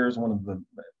over the years, one of the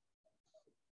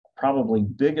probably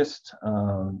biggest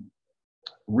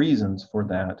reasons for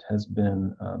that has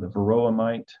been the varroa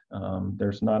mite.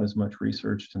 There's not as much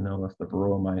research to know if the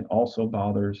varroa mite also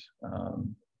bothers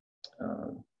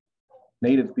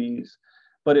native bees,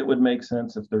 but it would make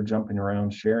sense if they're jumping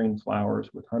around sharing flowers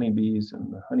with honeybees,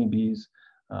 and the honeybees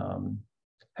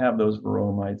have those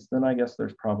varroa mites, then I guess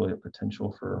there's probably a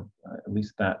potential for at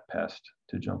least that pest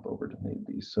to jump over to native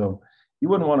bees. So you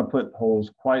wouldn't want to put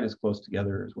holes quite as close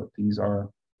together as what these are.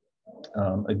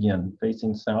 Again,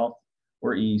 facing south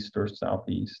or east or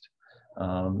southeast,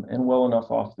 and well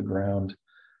enough off the ground.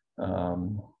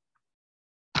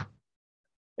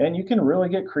 And you can really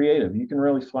get creative. You can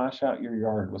really flash out your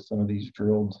yard with some of these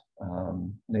drilled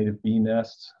native bee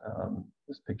nests.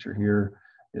 This picture here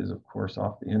is, of course,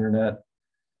 off the internet.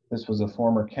 This was a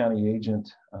former county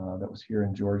agent that was here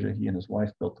in Georgia. He and his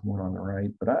wife built the one on the right.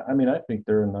 But I mean, I think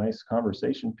they're a nice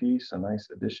conversation piece, a nice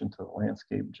addition to the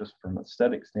landscape just from an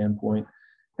aesthetic standpoint,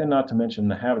 and not to mention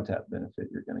the habitat benefit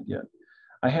you're going to get.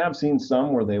 I have seen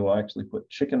some where they will actually put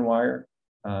chicken wire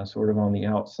sort of on the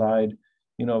outside.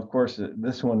 You know, of course,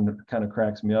 this one kind of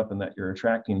cracks me up in that you're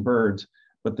attracting birds,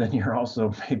 but then you're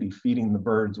also maybe feeding the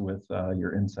birds with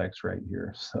your insects right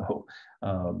here. So,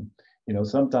 you know,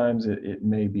 sometimes it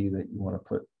may be that you want to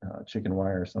put chicken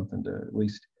wire or something to at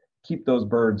least keep those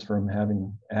birds from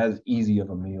having as easy of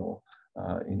a meal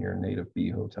in your native bee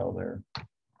hotel there.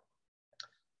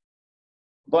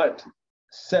 But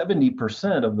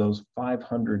 70% of those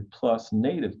 500 plus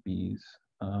native bees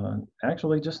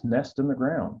actually just nest in the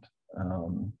ground.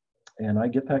 And I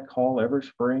get that call every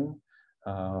spring.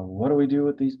 What do we do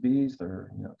with these bees?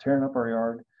 They're, you know, tearing up our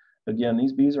yard. Again,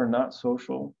 these bees are not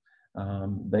social.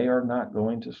 They are not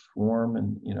going to swarm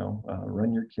and, you know,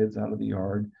 run your kids out of the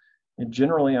yard. And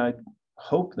generally, I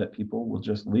hope that people will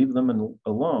just leave them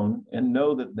alone and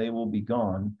know that they will be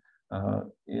gone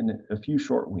in a few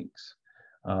short weeks.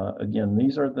 Again,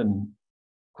 these are the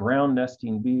ground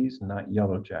nesting bees, not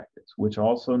yellow jackets, which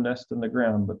also nest in the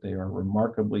ground, but they are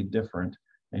remarkably different.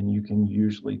 And you can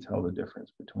usually tell the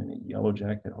difference between a yellow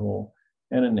jacket hole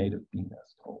and a native bee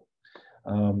nest hole.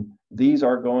 These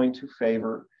are going to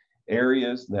favor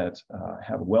areas that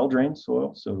have well-drained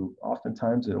soil. So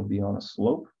oftentimes it'll be on a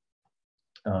slope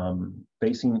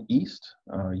facing east,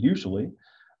 usually,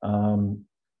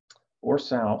 or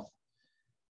south,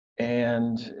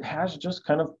 and has just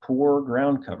kind of poor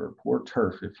ground cover, poor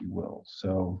turf, if you will.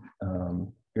 So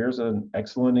here's an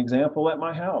excellent example at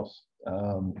my house.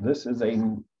 This is a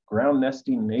ground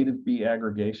nesting native bee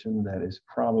aggregation that is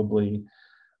probably,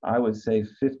 I would say,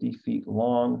 50 feet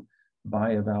long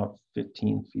by about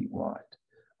 15 feet wide.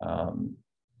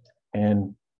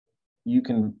 And you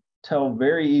can tell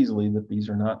very easily that these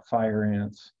are not fire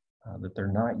ants, that they're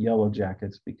not yellow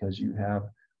jackets, because you have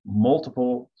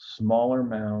multiple smaller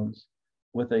mounds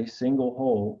with a single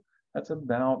hole that's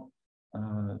about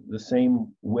the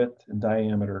same width and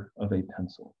diameter of a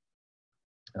pencil.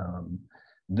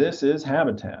 This is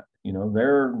habitat. You know,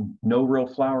 there are no real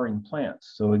flowering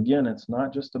plants. So again, it's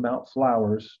not just about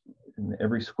flowers in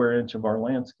every square inch of our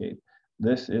landscape.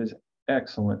 This is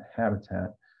excellent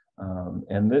habitat.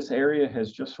 And this area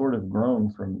has just sort of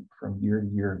grown from year to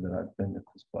year that I've been at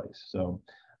this place. So,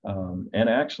 and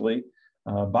actually,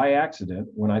 by accident,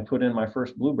 when I put in my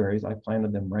first blueberries, I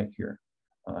planted them right here.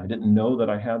 I didn't know that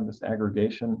I had this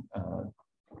aggregation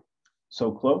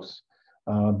so close,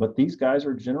 but these guys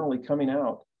are generally coming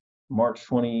out March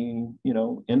 20, you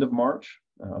know, end of March,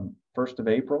 1st of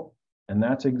April, and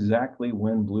that's exactly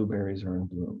when blueberries are in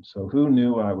bloom. So who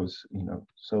knew I was, you know,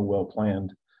 so well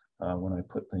planned when I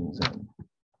put things in.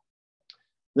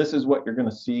 This is what you're going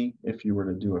to see if you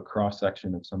were to do a cross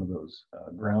section of some of those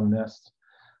ground nests.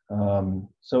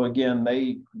 So again,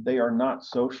 they are not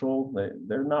social.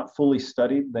 They're not fully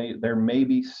studied. There may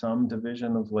be some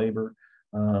division of labor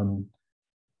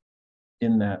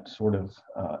in that sort of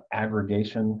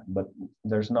aggregation, but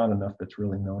there's not enough that's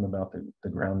really known about the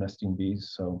ground nesting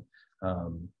bees. So,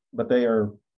 but they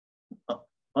are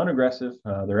unaggressive.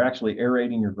 They're actually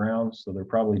aerating your ground, so they're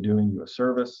probably doing you a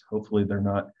service. Hopefully they're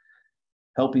not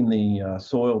helping the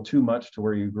soil too much to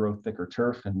where you grow thicker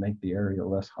turf and make the area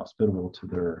less hospitable to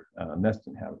their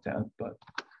nesting habitat. But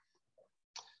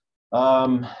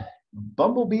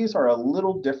bumblebees are a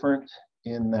little different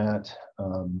in that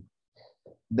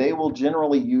they will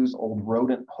generally use old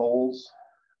rodent holes.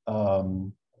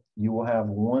 You will have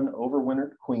one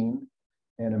overwintered queen,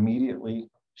 and immediately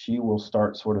she will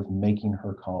start sort of making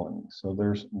her colony. So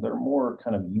they're more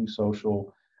kind of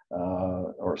eusocial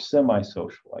or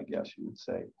semi-social, I guess you would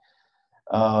say.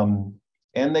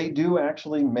 And they do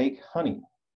actually make honey.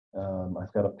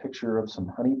 I've got a picture of some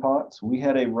honey pots. We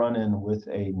had a run-in with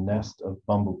a nest of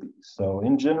bumblebees. So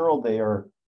in general, they are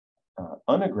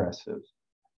unaggressive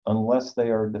unless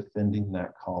they are defending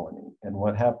that colony. And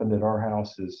what happened at our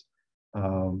house is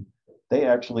they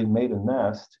actually made a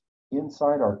nest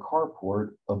inside our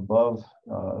carport above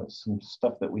some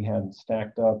stuff that we had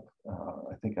stacked up.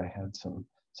 I think I had some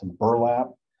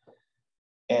burlap,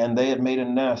 and they had made a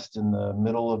nest in the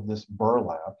middle of this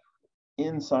burlap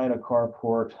inside a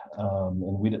carport,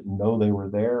 and we didn't know they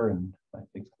were there. And I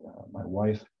think my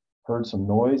wife heard some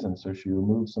noise, and so she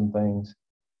removed some things,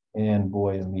 and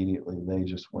boy, immediately they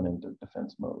just went into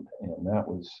defense mode. And that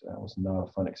was not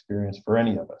a fun experience for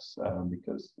any of us,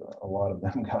 because a lot of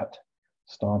them got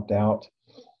stomped out.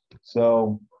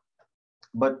 So,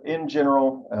 but in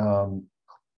general,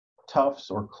 tufts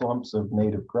or clumps of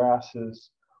native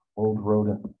grasses, old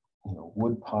rodent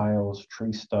wood piles,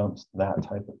 tree stumps, that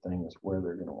type of thing is where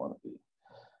they're going to want to be.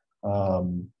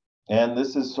 And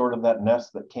this is sort of that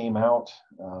nest that came out.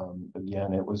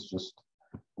 Again, it was just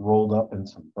rolled up in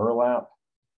some burlap,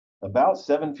 about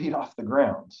 7 feet off the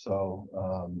ground. So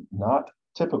not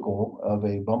typical of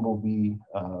a bumblebee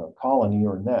colony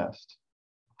or nest.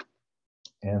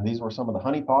 And these were some of the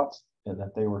honey pots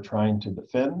that they were trying to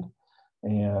defend,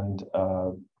 and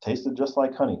tasted just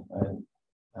like honey.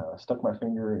 I stuck my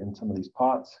finger in some of these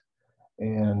pots,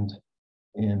 and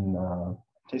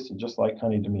tasted just like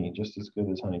honey to me, just as good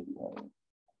as honeybee honey.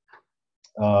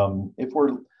 If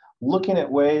we're looking at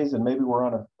ways, and maybe we're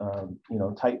on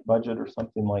a tight budget or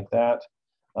something like that,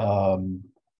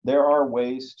 there are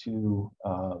ways to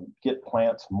get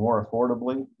plants more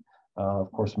affordably.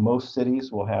 Of course, most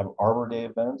cities will have Arbor Day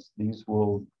events. These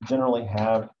will generally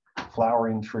have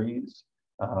flowering trees.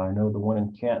 I know the one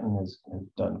in Canton has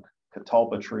done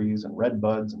catalpa trees and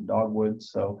redbuds and dogwoods.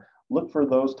 So look for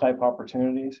those type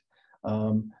opportunities.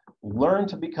 Learn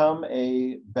to become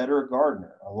a better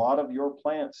gardener. A lot of your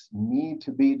plants need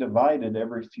to be divided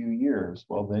every few years.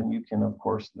 Well, then you can, of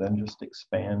course, then just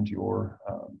expand your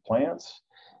plants.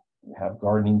 You have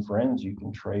gardening friends. You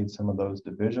can trade some of those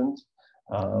divisions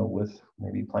with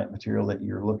maybe plant material that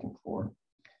you're looking for.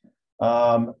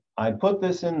 I put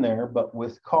this in there, but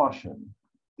with caution.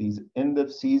 These end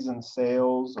of season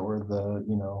sales or the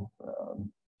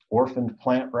orphaned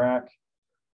plant rack,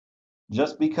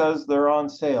 just because they're on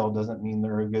sale doesn't mean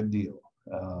they're a good deal.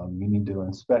 You need to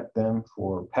inspect them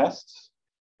for pests.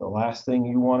 The last thing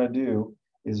you want to do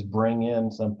is bring in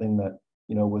something that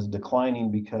was declining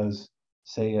because,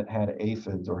 say, it had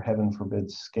aphids or, heaven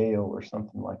forbid, scale or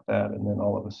something like that, and then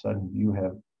all of a sudden you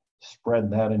have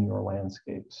spread that in your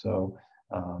landscape. So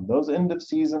those end of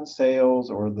season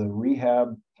sales or the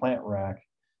rehab plant rack,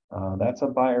 that's a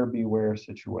buyer beware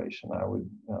situation. I would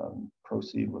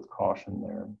proceed with caution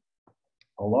there.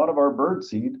 A lot of our bird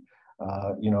seed,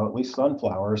 at least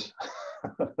sunflowers,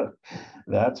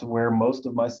 that's where most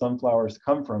of my sunflowers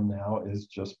come from now, is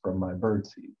just from my bird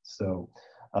seed. So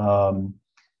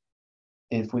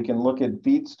if we can look at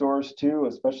feed stores too,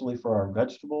 especially for our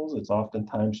vegetables, it's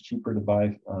oftentimes cheaper to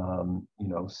buy,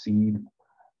 seed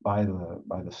by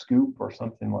the scoop or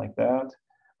something like that.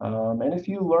 And if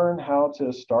you learn how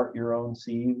to start your own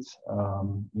seeds,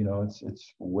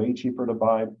 it's way cheaper to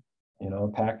buy, a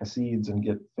pack of seeds and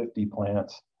get 50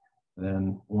 plants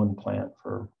than one plant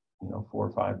for, $4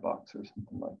 or $5 or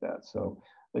something like that. So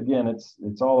again,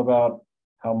 it's all about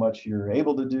how much you're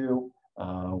able to do,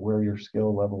 where your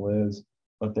skill level is.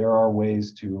 But there are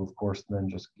ways to, of course, then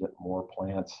just get more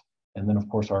plants. And then, of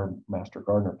course, our Master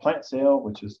Gardener plant sale,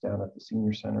 which is down at the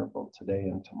Senior Center both today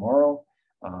and tomorrow.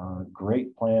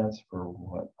 Great plants for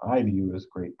what I view as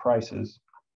great prices.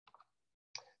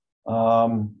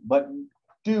 But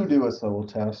do a soil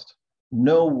test.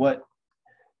 Know what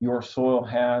your soil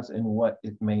has and what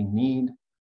it may need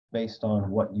based on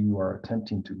what you are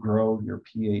attempting to grow. Your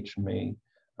pH may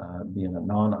be in a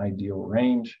non-ideal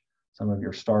range. Some of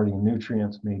your starting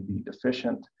nutrients may be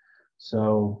deficient.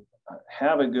 So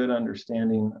have a good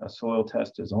understanding. A soil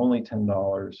test is only $10.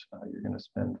 You're going to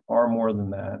spend far more than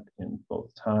that in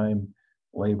both time,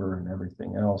 labor, and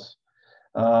everything else.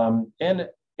 And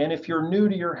if you're new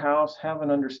to your house, have an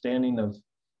understanding of,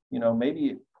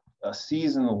 maybe a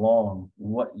season long,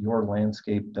 what your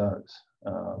landscape does.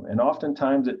 And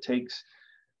oftentimes it takes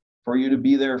for you to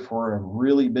be there for a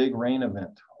really big rain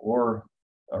event or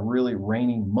a really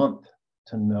rainy month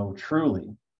to know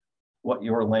truly what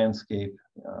your landscape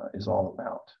is all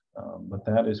about. But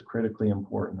that is critically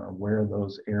important, or where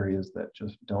those areas that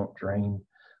just don't drain,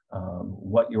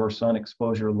 what your sun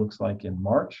exposure looks like in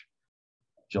March,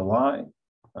 July,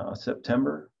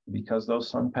 September, because those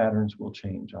sun patterns will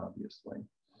change, obviously.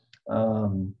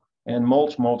 And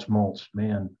mulch,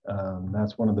 man,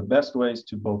 that's one of the best ways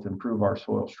to both improve our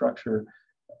soil structure,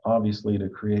 obviously to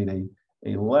create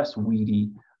a less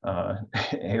weedy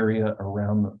area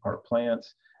around our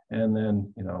plants, and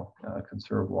then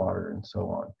conserve water and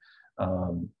so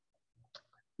on.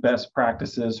 Best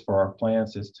practices for our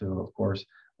plants is to, of course,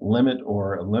 limit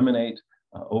or eliminate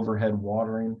overhead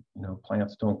watering.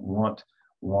 Plants don't want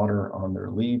water on their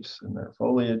leaves and their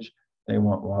foliage. They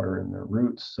want water in their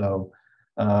roots. So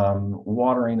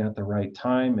watering at the right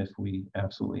time, if we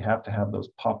absolutely have to have those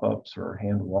pop-ups or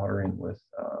hand watering with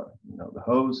the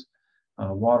hose,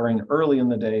 watering early in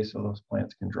the day so those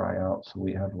plants can dry out so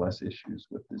we have less issues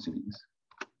with disease.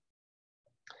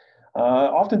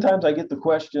 Oftentimes I get the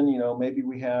question, maybe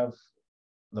we have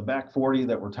the back 40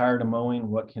 that we're tired of mowing,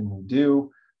 what can we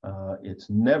do? It's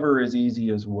never as easy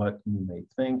as what you may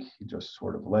think. You just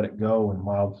sort of let it go, and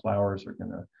wildflowers are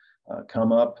going to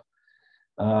come up,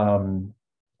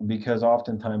 because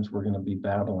oftentimes we're going to be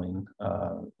battling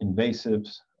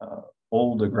invasives,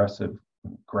 old aggressive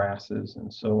grasses,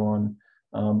 and so on.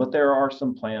 But there are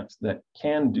some plants that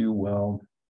can do well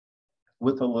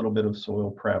with a little bit of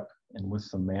soil prep and with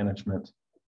some management.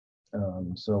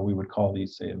 So we would call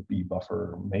these, say, a bee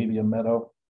buffer, or maybe a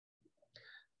meadow.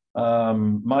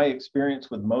 My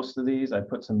experience with most of these, I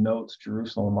put some notes: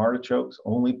 Jerusalem artichokes,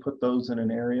 only put those in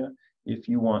an area if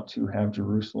you want to have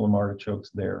Jerusalem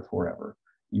artichokes there forever.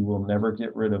 You will never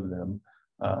get rid of them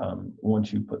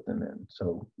once you put them in.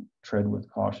 So tread with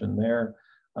caution there.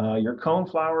 Your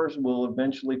coneflowers will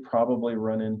eventually probably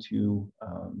run into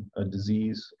a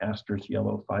disease, Asper's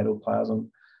yellow phytoplasm.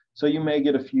 So you may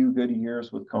get a few good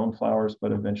years with coneflowers,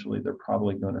 but eventually they're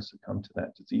probably going to succumb to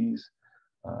that disease.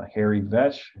 Hairy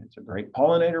vetch, it's a great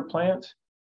pollinator plant.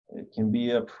 It can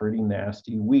be a pretty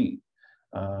nasty weed.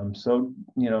 So,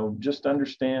 just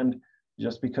understand,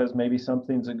 just because maybe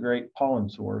something's a great pollen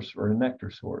source or a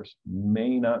nectar source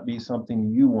may not be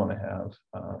something you want to have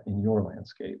in your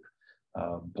landscape.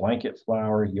 Blanket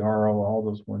flower, yarrow, all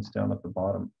those ones down at the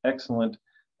bottom, excellent.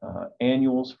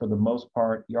 Annuals for the most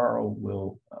part. Yarrow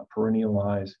will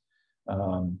perennialize,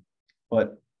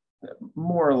 but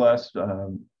more or less,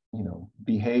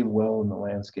 behave well in the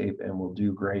landscape and will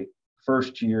do great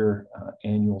first year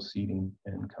annual seeding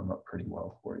and come up pretty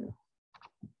well for you.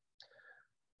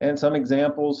 And some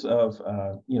examples of,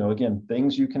 again,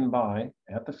 things you can buy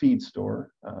at the feed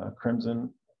store: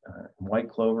 crimson, white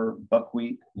clover,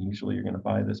 buckwheat. Usually you're going to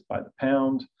buy this by the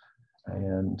pound,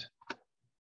 and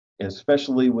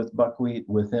especially with buckwheat,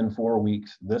 within 4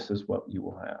 weeks, this is what you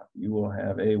will have. You will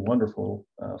have a wonderful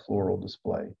floral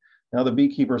display. Now, the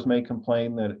beekeepers may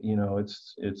complain that,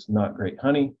 it's not great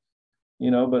honey,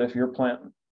 but if you're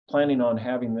planning on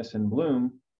having this in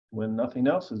bloom when nothing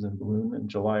else is in bloom in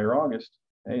July or August,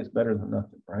 hey, it's better than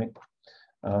nothing, right?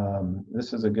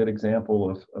 This is a good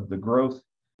example of the growth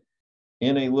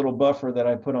in a little buffer that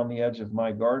I put on the edge of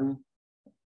my garden.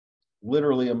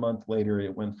 Literally a month later,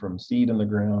 it went from seed in the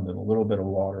ground and a little bit of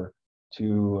water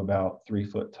to about 3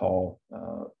 foot tall,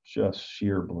 just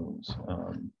sheer blooms.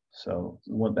 So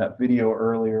went that video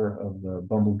earlier of the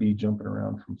bumblebee jumping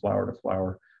around from flower to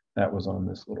flower. That was on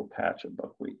this little patch of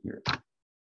buckwheat here.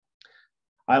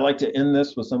 I like to end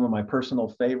this with some of my personal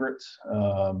favorites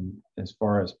as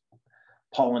far as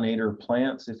pollinator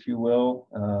plants, if you will.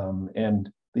 And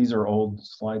these are old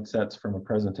slide sets from a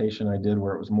presentation I did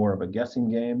where it was more of a guessing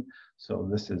game. So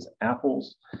this is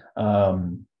apples.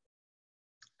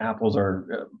 Apples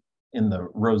are in the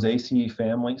Rosaceae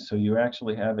family. So you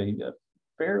actually have a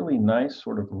fairly nice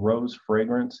sort of rose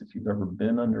fragrance if you've ever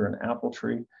been under an apple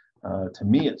tree. To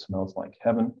me, it smells like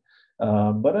heaven.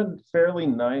 But a fairly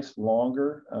nice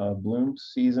longer bloom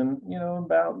season,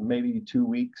 about maybe 2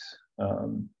 weeks.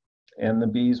 And the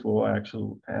bees will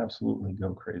actually absolutely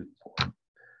go crazy for them.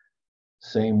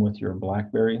 Same with your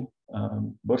blackberry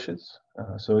bushes.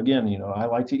 So again, I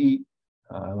like to eat.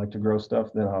 I like to grow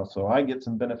stuff that also I get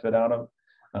some benefit out of,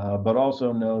 but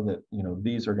also know that,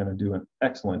 these are going to do an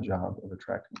excellent job of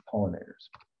attracting pollinators.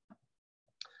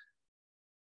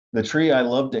 The tree I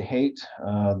love to hate,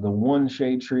 the one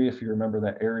shade tree, if you remember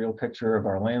that aerial picture of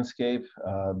our landscape,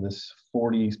 this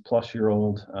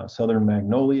 40-plus-year-old southern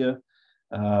magnolia.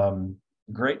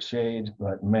 Great shade,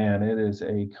 but man, it is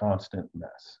a constant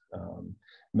mess.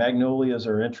 Magnolias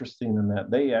are interesting in that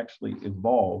they actually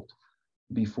evolved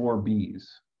before bees.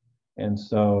 And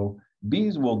so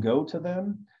bees will go to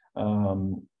them,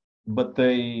 but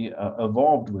they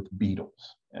evolved with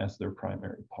beetles as their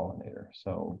primary pollinator.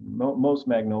 So most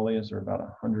magnolias are about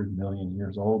 100 million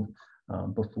years old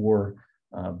before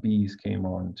bees came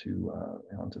onto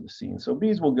the scene. So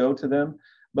bees will go to them,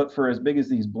 but for as big as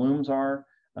these blooms are,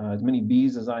 as many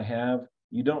bees as I have,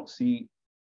 you don't see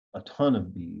a ton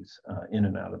of bees in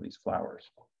and out of these flowers.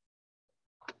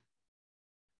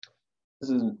 This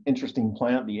is an interesting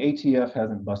plant. The ATF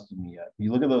hasn't busted me yet.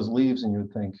 You look at those leaves and you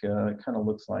would think it kind of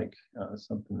looks like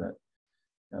something that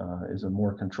is a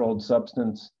more controlled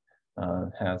substance,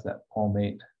 has that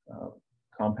palmate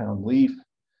compound leaf.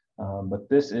 But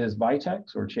this is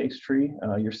Vitex or chase tree.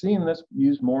 You're seeing this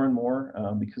used more and more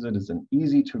because it is an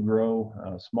easy to grow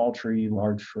small tree,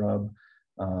 large shrub.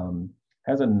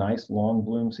 Has a nice long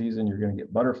bloom season. You're going to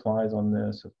get butterflies on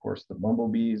this. Of course, the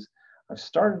bumblebees. I've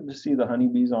started to see the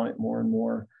honeybees on it more and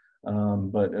more,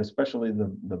 but especially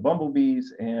the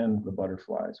bumblebees and the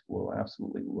butterflies will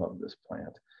absolutely love this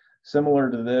plant. Similar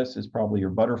to this is probably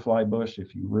your butterfly bush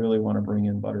if you really want to bring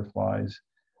in butterflies.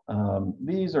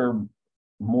 These are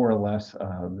more or less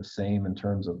the same in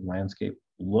terms of landscape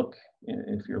look.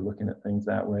 If you're looking at things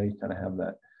that way, kind of have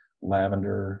that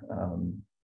lavender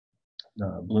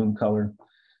bloom color.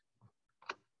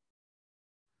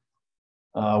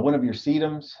 One of your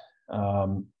sedums.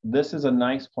 This is a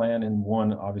nice plant, and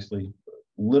one obviously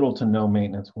little to no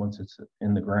maintenance once it's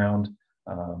in the ground.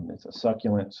 It's a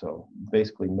succulent, so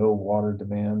basically no water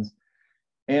demands.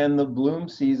 And the bloom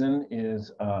season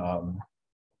is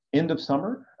end of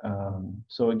summer.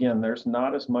 So again, there's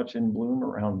not as much in bloom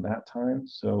around that time.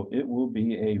 So it will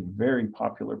be a very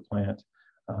popular plant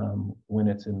when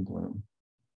it's in bloom.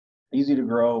 Easy to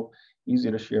grow,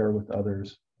 easy to share with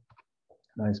others.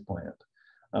 Nice plant.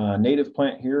 Native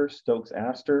plant here, Stokes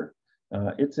aster.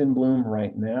 It's in bloom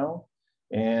right now.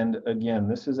 And again,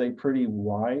 this is a pretty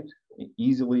wide,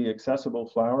 easily accessible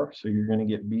flower. So you're going to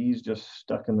get bees just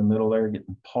stuck in the middle there,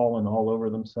 getting pollen all over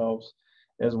themselves,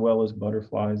 as well as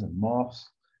butterflies and moths.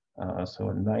 So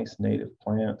a nice native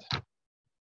plant.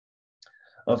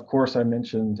 Of course, I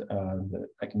mentioned the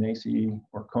echinacea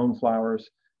or cone flowers.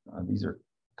 These are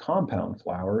compound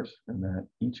flowers, and that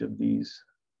each of these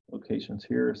locations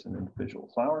here is an individual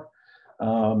flower.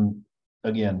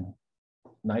 Again,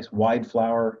 nice wide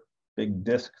flower, big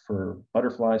disc for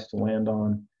butterflies to land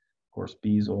on. Of course,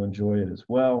 bees will enjoy it as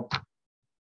well.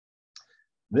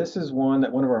 This is one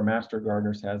that one of our master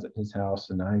gardeners has at his house,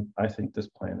 and I think this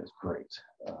plant is great.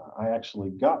 I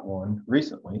actually got one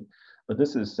recently, but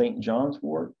this is St. John's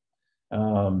wort.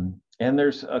 And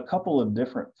there's a couple of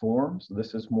different forms.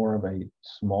 This is more of a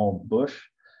small bush.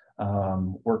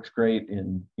 Works great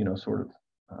in, sort of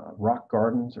rock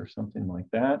gardens or something like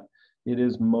that. It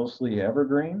is mostly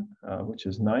evergreen, which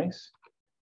is nice.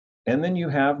 And then you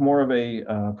have more of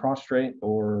a prostrate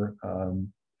or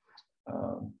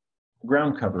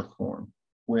ground cover form,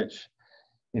 which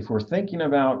if we're thinking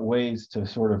about ways to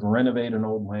sort of renovate an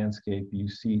old landscape, you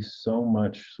see so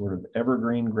much sort of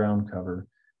evergreen ground cover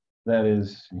that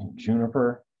is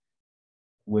juniper,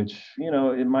 which,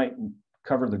 it might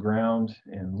cover the ground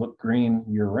and look green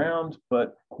year round,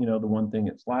 but, the one thing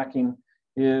it's lacking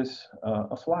is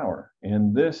a flower.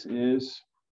 And this is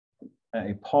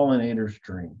a pollinator's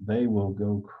dream. They will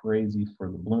go crazy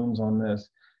for the blooms on this.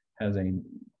 Has a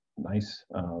nice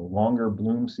longer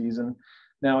bloom season.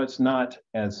 Now it's not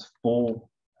as full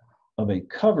of a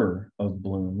cover of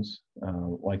blooms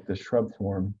like the shrub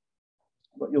form,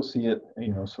 but you'll see it,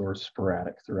 sort of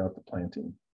sporadic throughout the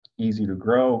planting. Easy to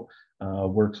grow,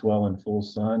 works well in full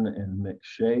sun and mixed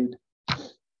shade.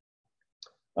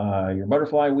 Your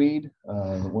butterfly weed,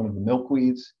 one of the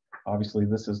milkweeds. Obviously,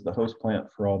 this is the host plant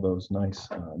for all those nice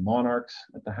monarchs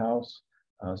at the house.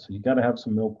 So you got to have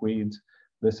some milkweeds.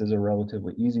 This is a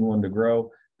relatively easy one to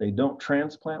grow. They don't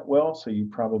transplant well, so you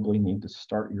probably need to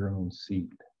start your own seed.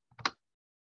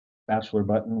 Bachelor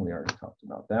button, we already talked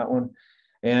about that one.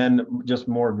 And just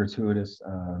more gratuitous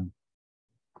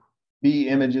bee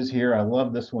images here. I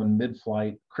love this one,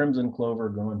 mid-flight, crimson clover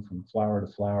going from flower to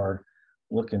flower,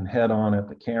 looking head on at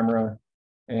the camera.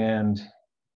 And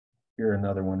here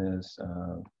another one is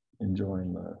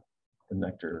enjoying the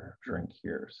nectar drink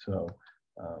here. So,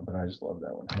 but I just love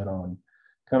that one, head on,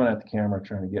 coming at the camera,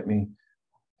 trying to get me.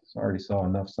 So I already saw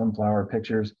enough sunflower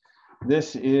pictures.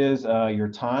 This is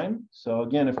your thyme. So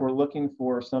again, if we're looking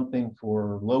for something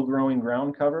for low growing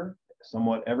ground cover,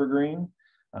 somewhat evergreen,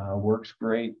 works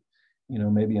great,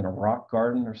 maybe in a rock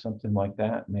garden or something like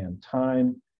that. Man,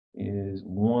 thyme is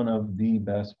one of the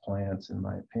best plants in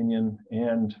my opinion.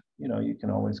 And, you can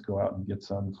always go out and get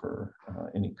some for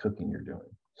any cooking you're doing.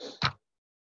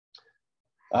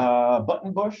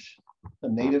 Buttonbush, the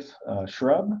native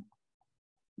shrub.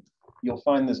 You'll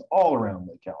find this all around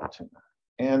Lake Allatoona,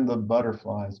 and the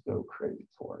butterflies go crazy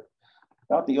for it.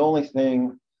 About the only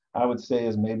thing I would say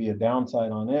is maybe a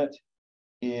downside on it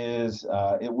is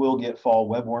it will get fall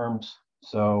webworms.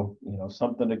 So,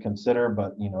 something to consider,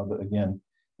 but, again,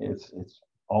 it's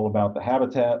all about the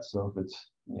habitat. So if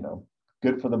it's,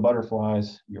 good for the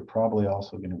butterflies, you're probably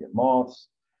also going to get moths.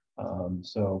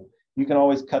 So you can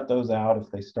always cut those out if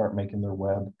they start making their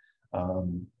web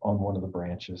on one of the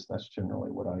branches. That's generally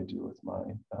what I do with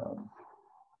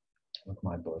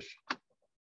my bush.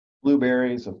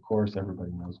 Blueberries, of course,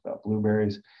 everybody knows about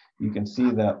blueberries. You can see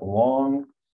that long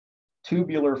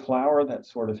tubular flower that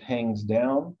sort of hangs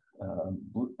down.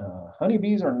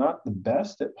 Honeybees are not the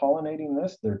best at pollinating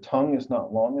this. Their tongue is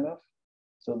not long enough.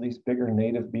 So these bigger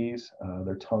native bees,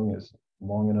 their tongue is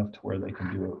long enough to where they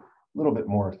can do a little bit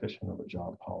more efficient of a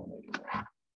job pollinating them.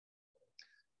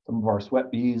 Some of our sweat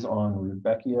bees on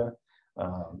Rudbeckia,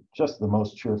 just the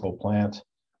most cheerful plant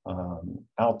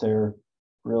out there.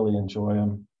 Really enjoy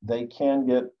them. They can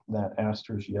get that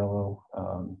aster's yellow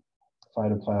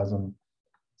phytoplasm.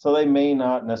 So they may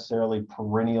not necessarily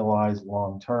perennialize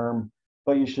long term,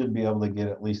 but you should be able to get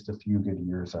at least a few good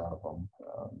years out of them.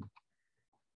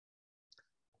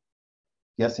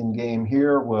 Guessing game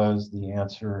here was the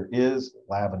answer is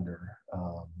lavender.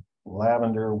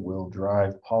 Lavender will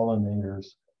drive pollinators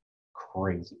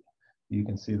crazy. You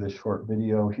can see this short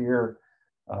video here.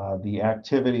 The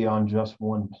activity on just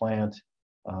one plant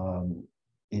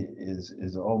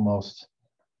is almost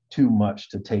too much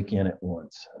to take in at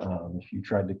once. If you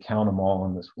tried to count them all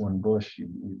in this one bush,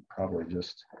 you'd probably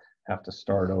just have to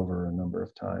start over a number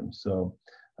of times. So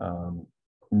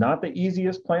not the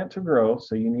easiest plant to grow,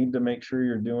 so you need to make sure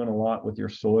you're doing a lot with your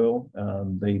soil.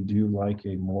 They do like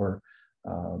a more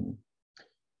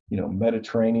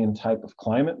Mediterranean type of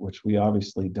climate, which we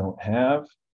obviously don't have.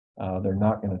 They're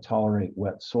not going to tolerate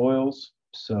wet soils,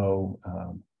 so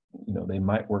they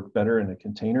might work better in a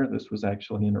container. This was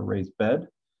actually in a raised bed,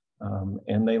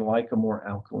 and they like a more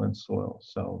alkaline soil.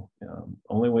 So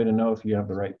only way to know if you have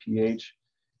the right pH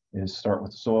is start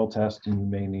with the soil test, and you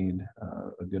may need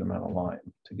a good amount of lime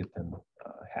to get them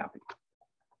happy.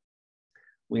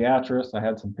 Liatris, I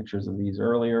had some pictures of these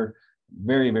earlier.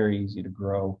 Very, very easy to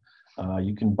grow.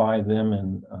 You can buy them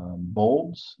in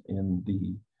bulbs in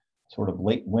the sort of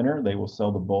late winter. They will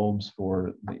sell the bulbs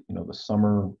for the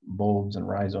summer bulbs and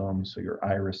rhizomes, so your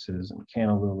irises and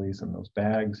canna lilies in those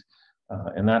bags.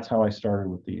 And that's how I started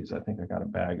with these. I think I got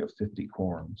a bag of 50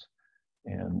 corms,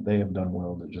 and they have done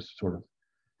well to just sort of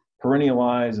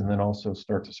perennialize and then also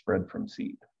start to spread from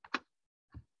seed.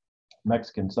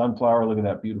 Mexican sunflower, look at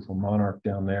that beautiful monarch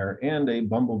down there, and a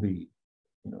bumblebee.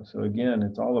 So again,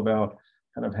 it's all about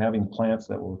kind of having plants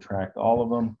that will attract all of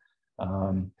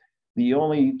them. The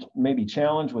only maybe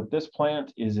challenge with this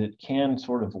plant is it can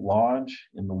sort of lodge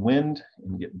in the wind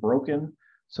and get broken.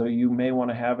 So you may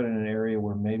want to have it in an area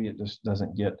where maybe it just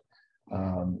doesn't get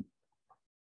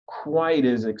quite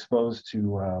as exposed to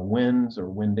winds or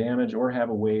wind damage, or have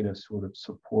a way to sort of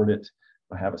support it,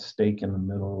 or have a stake in the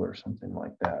middle or something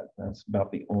like that. That's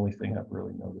about the only thing I've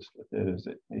really noticed with it, is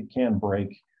it can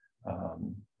break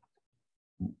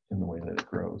in the way that it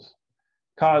grows.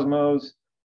 Cosmos,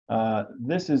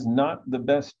 this is not the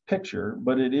best picture,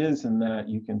 but it is in that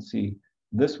you can see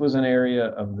this was an area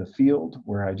of the field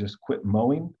where I just quit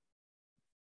mowing.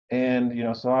 And,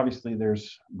 so obviously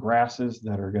there's grasses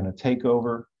that are going to take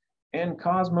over, and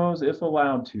Cosmos, if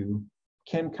allowed to,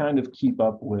 can kind of keep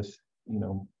up with,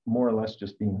 more or less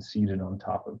just being seated on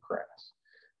top of grass.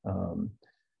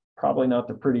 Probably not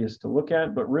the prettiest to look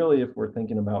at, but really if we're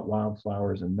thinking about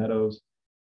wildflowers and meadows,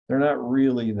 they're not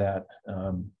really that,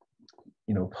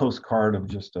 postcard of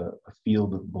just a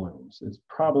field of blooms. It's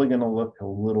probably going to look a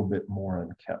little bit more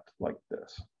unkept like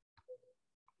this.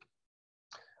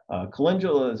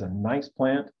 Calendula is a nice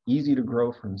plant, easy to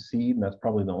grow from seed, and that's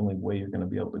probably the only way you're going to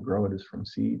be able to grow it is from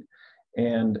seed.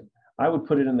 And I would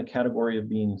put it in the category of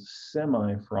being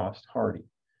semi-frost hardy.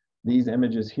 These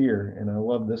images here, and I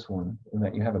love this one, in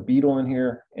that you have a beetle in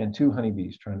here and 2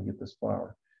 honeybees trying to get this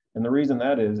flower. And the reason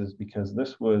that is because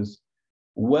this was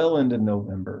well into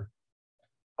November,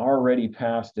 already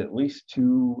past at least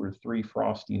 2 or 3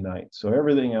 frosty nights. So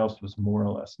everything else was more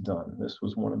or less done. This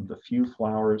was one of the few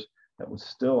flowers that was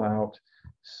still out,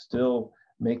 still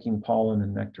making pollen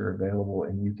and nectar available,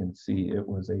 and you can see it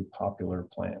was a popular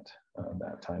plant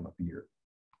that time of year.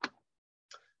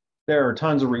 There are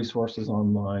tons of resources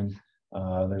online.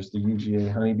 There's the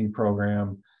UGA honeybee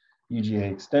program.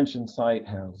 UGA extension site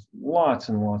has lots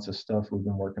and lots of stuff we've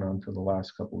been working on for the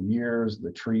last couple of years.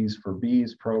 The Trees for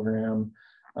Bees program.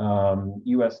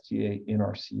 USDA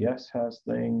NRCS has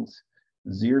things.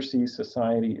 Xerces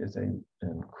Society is an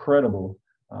incredible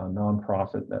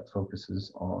nonprofit that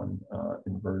focuses on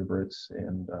invertebrates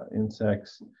and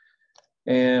insects.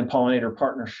 And Pollinator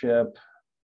Partnership,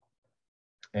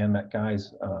 and that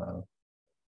guy's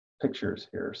pictures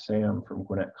here, Sam from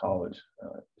Gwinnett College.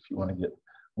 If you want to get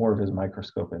more of his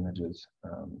microscope images,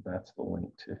 that's the link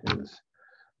to his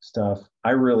stuff.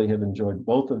 I really have enjoyed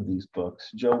both of these books.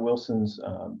 Joe Wilson's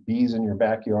Bees in Your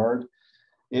Backyard.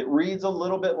 It reads a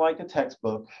little bit like a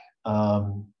textbook,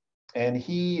 and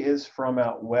he is from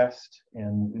out west,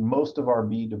 and most of our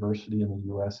bee diversity in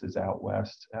the US is out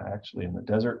west, actually in the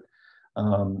desert.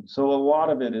 So a lot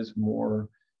of it is more,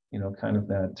 kind of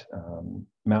that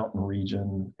mountain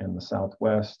region in the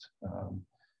Southwest.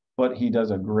 But he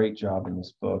does a great job in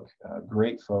this book,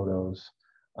 great photos.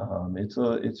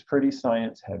 It's pretty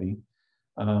science heavy.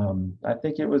 I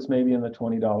think it was maybe in the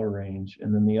 $20 range.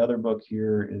 And then the other book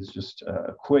here is just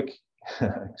a quick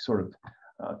sort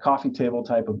of coffee table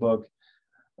type of book.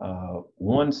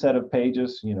 One set of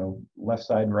pages, left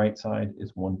side and right side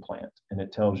is one plant, and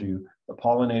it tells you the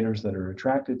pollinators that are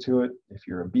attracted to it. If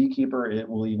you're a beekeeper, it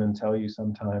will even tell you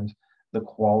sometimes the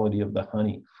quality of the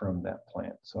honey from that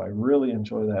plant. So I really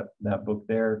enjoy that book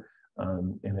there.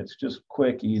 And it's just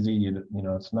quick, easy. You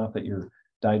know, it's not that you're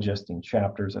digesting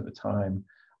chapters at a time.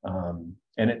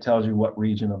 And it tells you what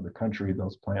region of the country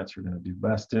those plants are going to do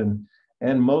best in.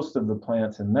 And most of the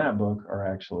plants in that book are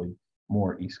actually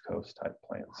more East Coast type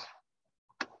plants.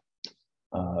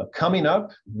 Coming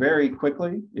up very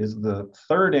quickly is the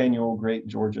 3rd annual Great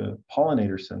Georgia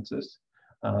Pollinator Census.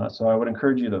 So I would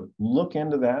encourage you to look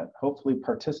into that, hopefully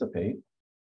participate.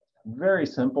 Very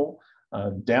simple.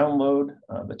 Download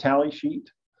the tally sheet,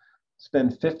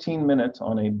 spend 15 minutes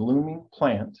on a blooming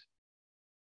plant,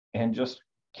 and just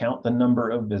count the number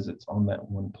of visits on that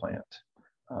one plant.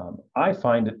 I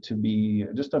find it to be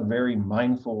just a very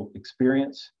mindful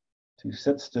experience to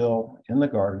sit still in the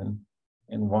garden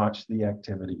and watch the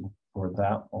activity for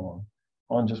that long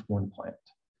on just one plant.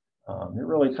 It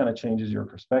really kind of changes your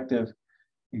perspective.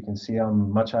 You can see how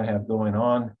much I have going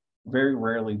on. Very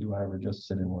rarely do I ever just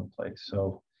sit in one place.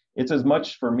 So it's as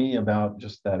much for me about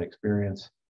just that experience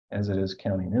as it is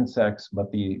counting insects, but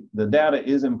the data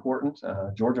is important.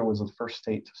 Georgia was the first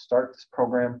state to start this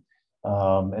program,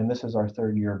 and this is our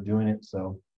 3rd year of doing it.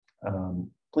 So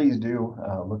please do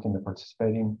look into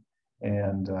participating.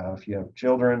 And if you have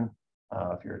children,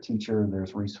 if you're a teacher,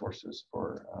 there's resources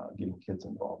for getting kids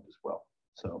involved as well.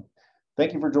 So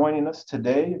thank you for joining us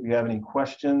today. If you have any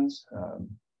questions,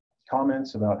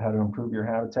 comments about how to improve your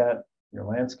habitat, your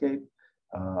landscape,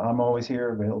 I'm always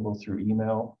here available through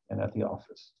email and at the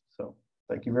office. So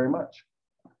thank you very much.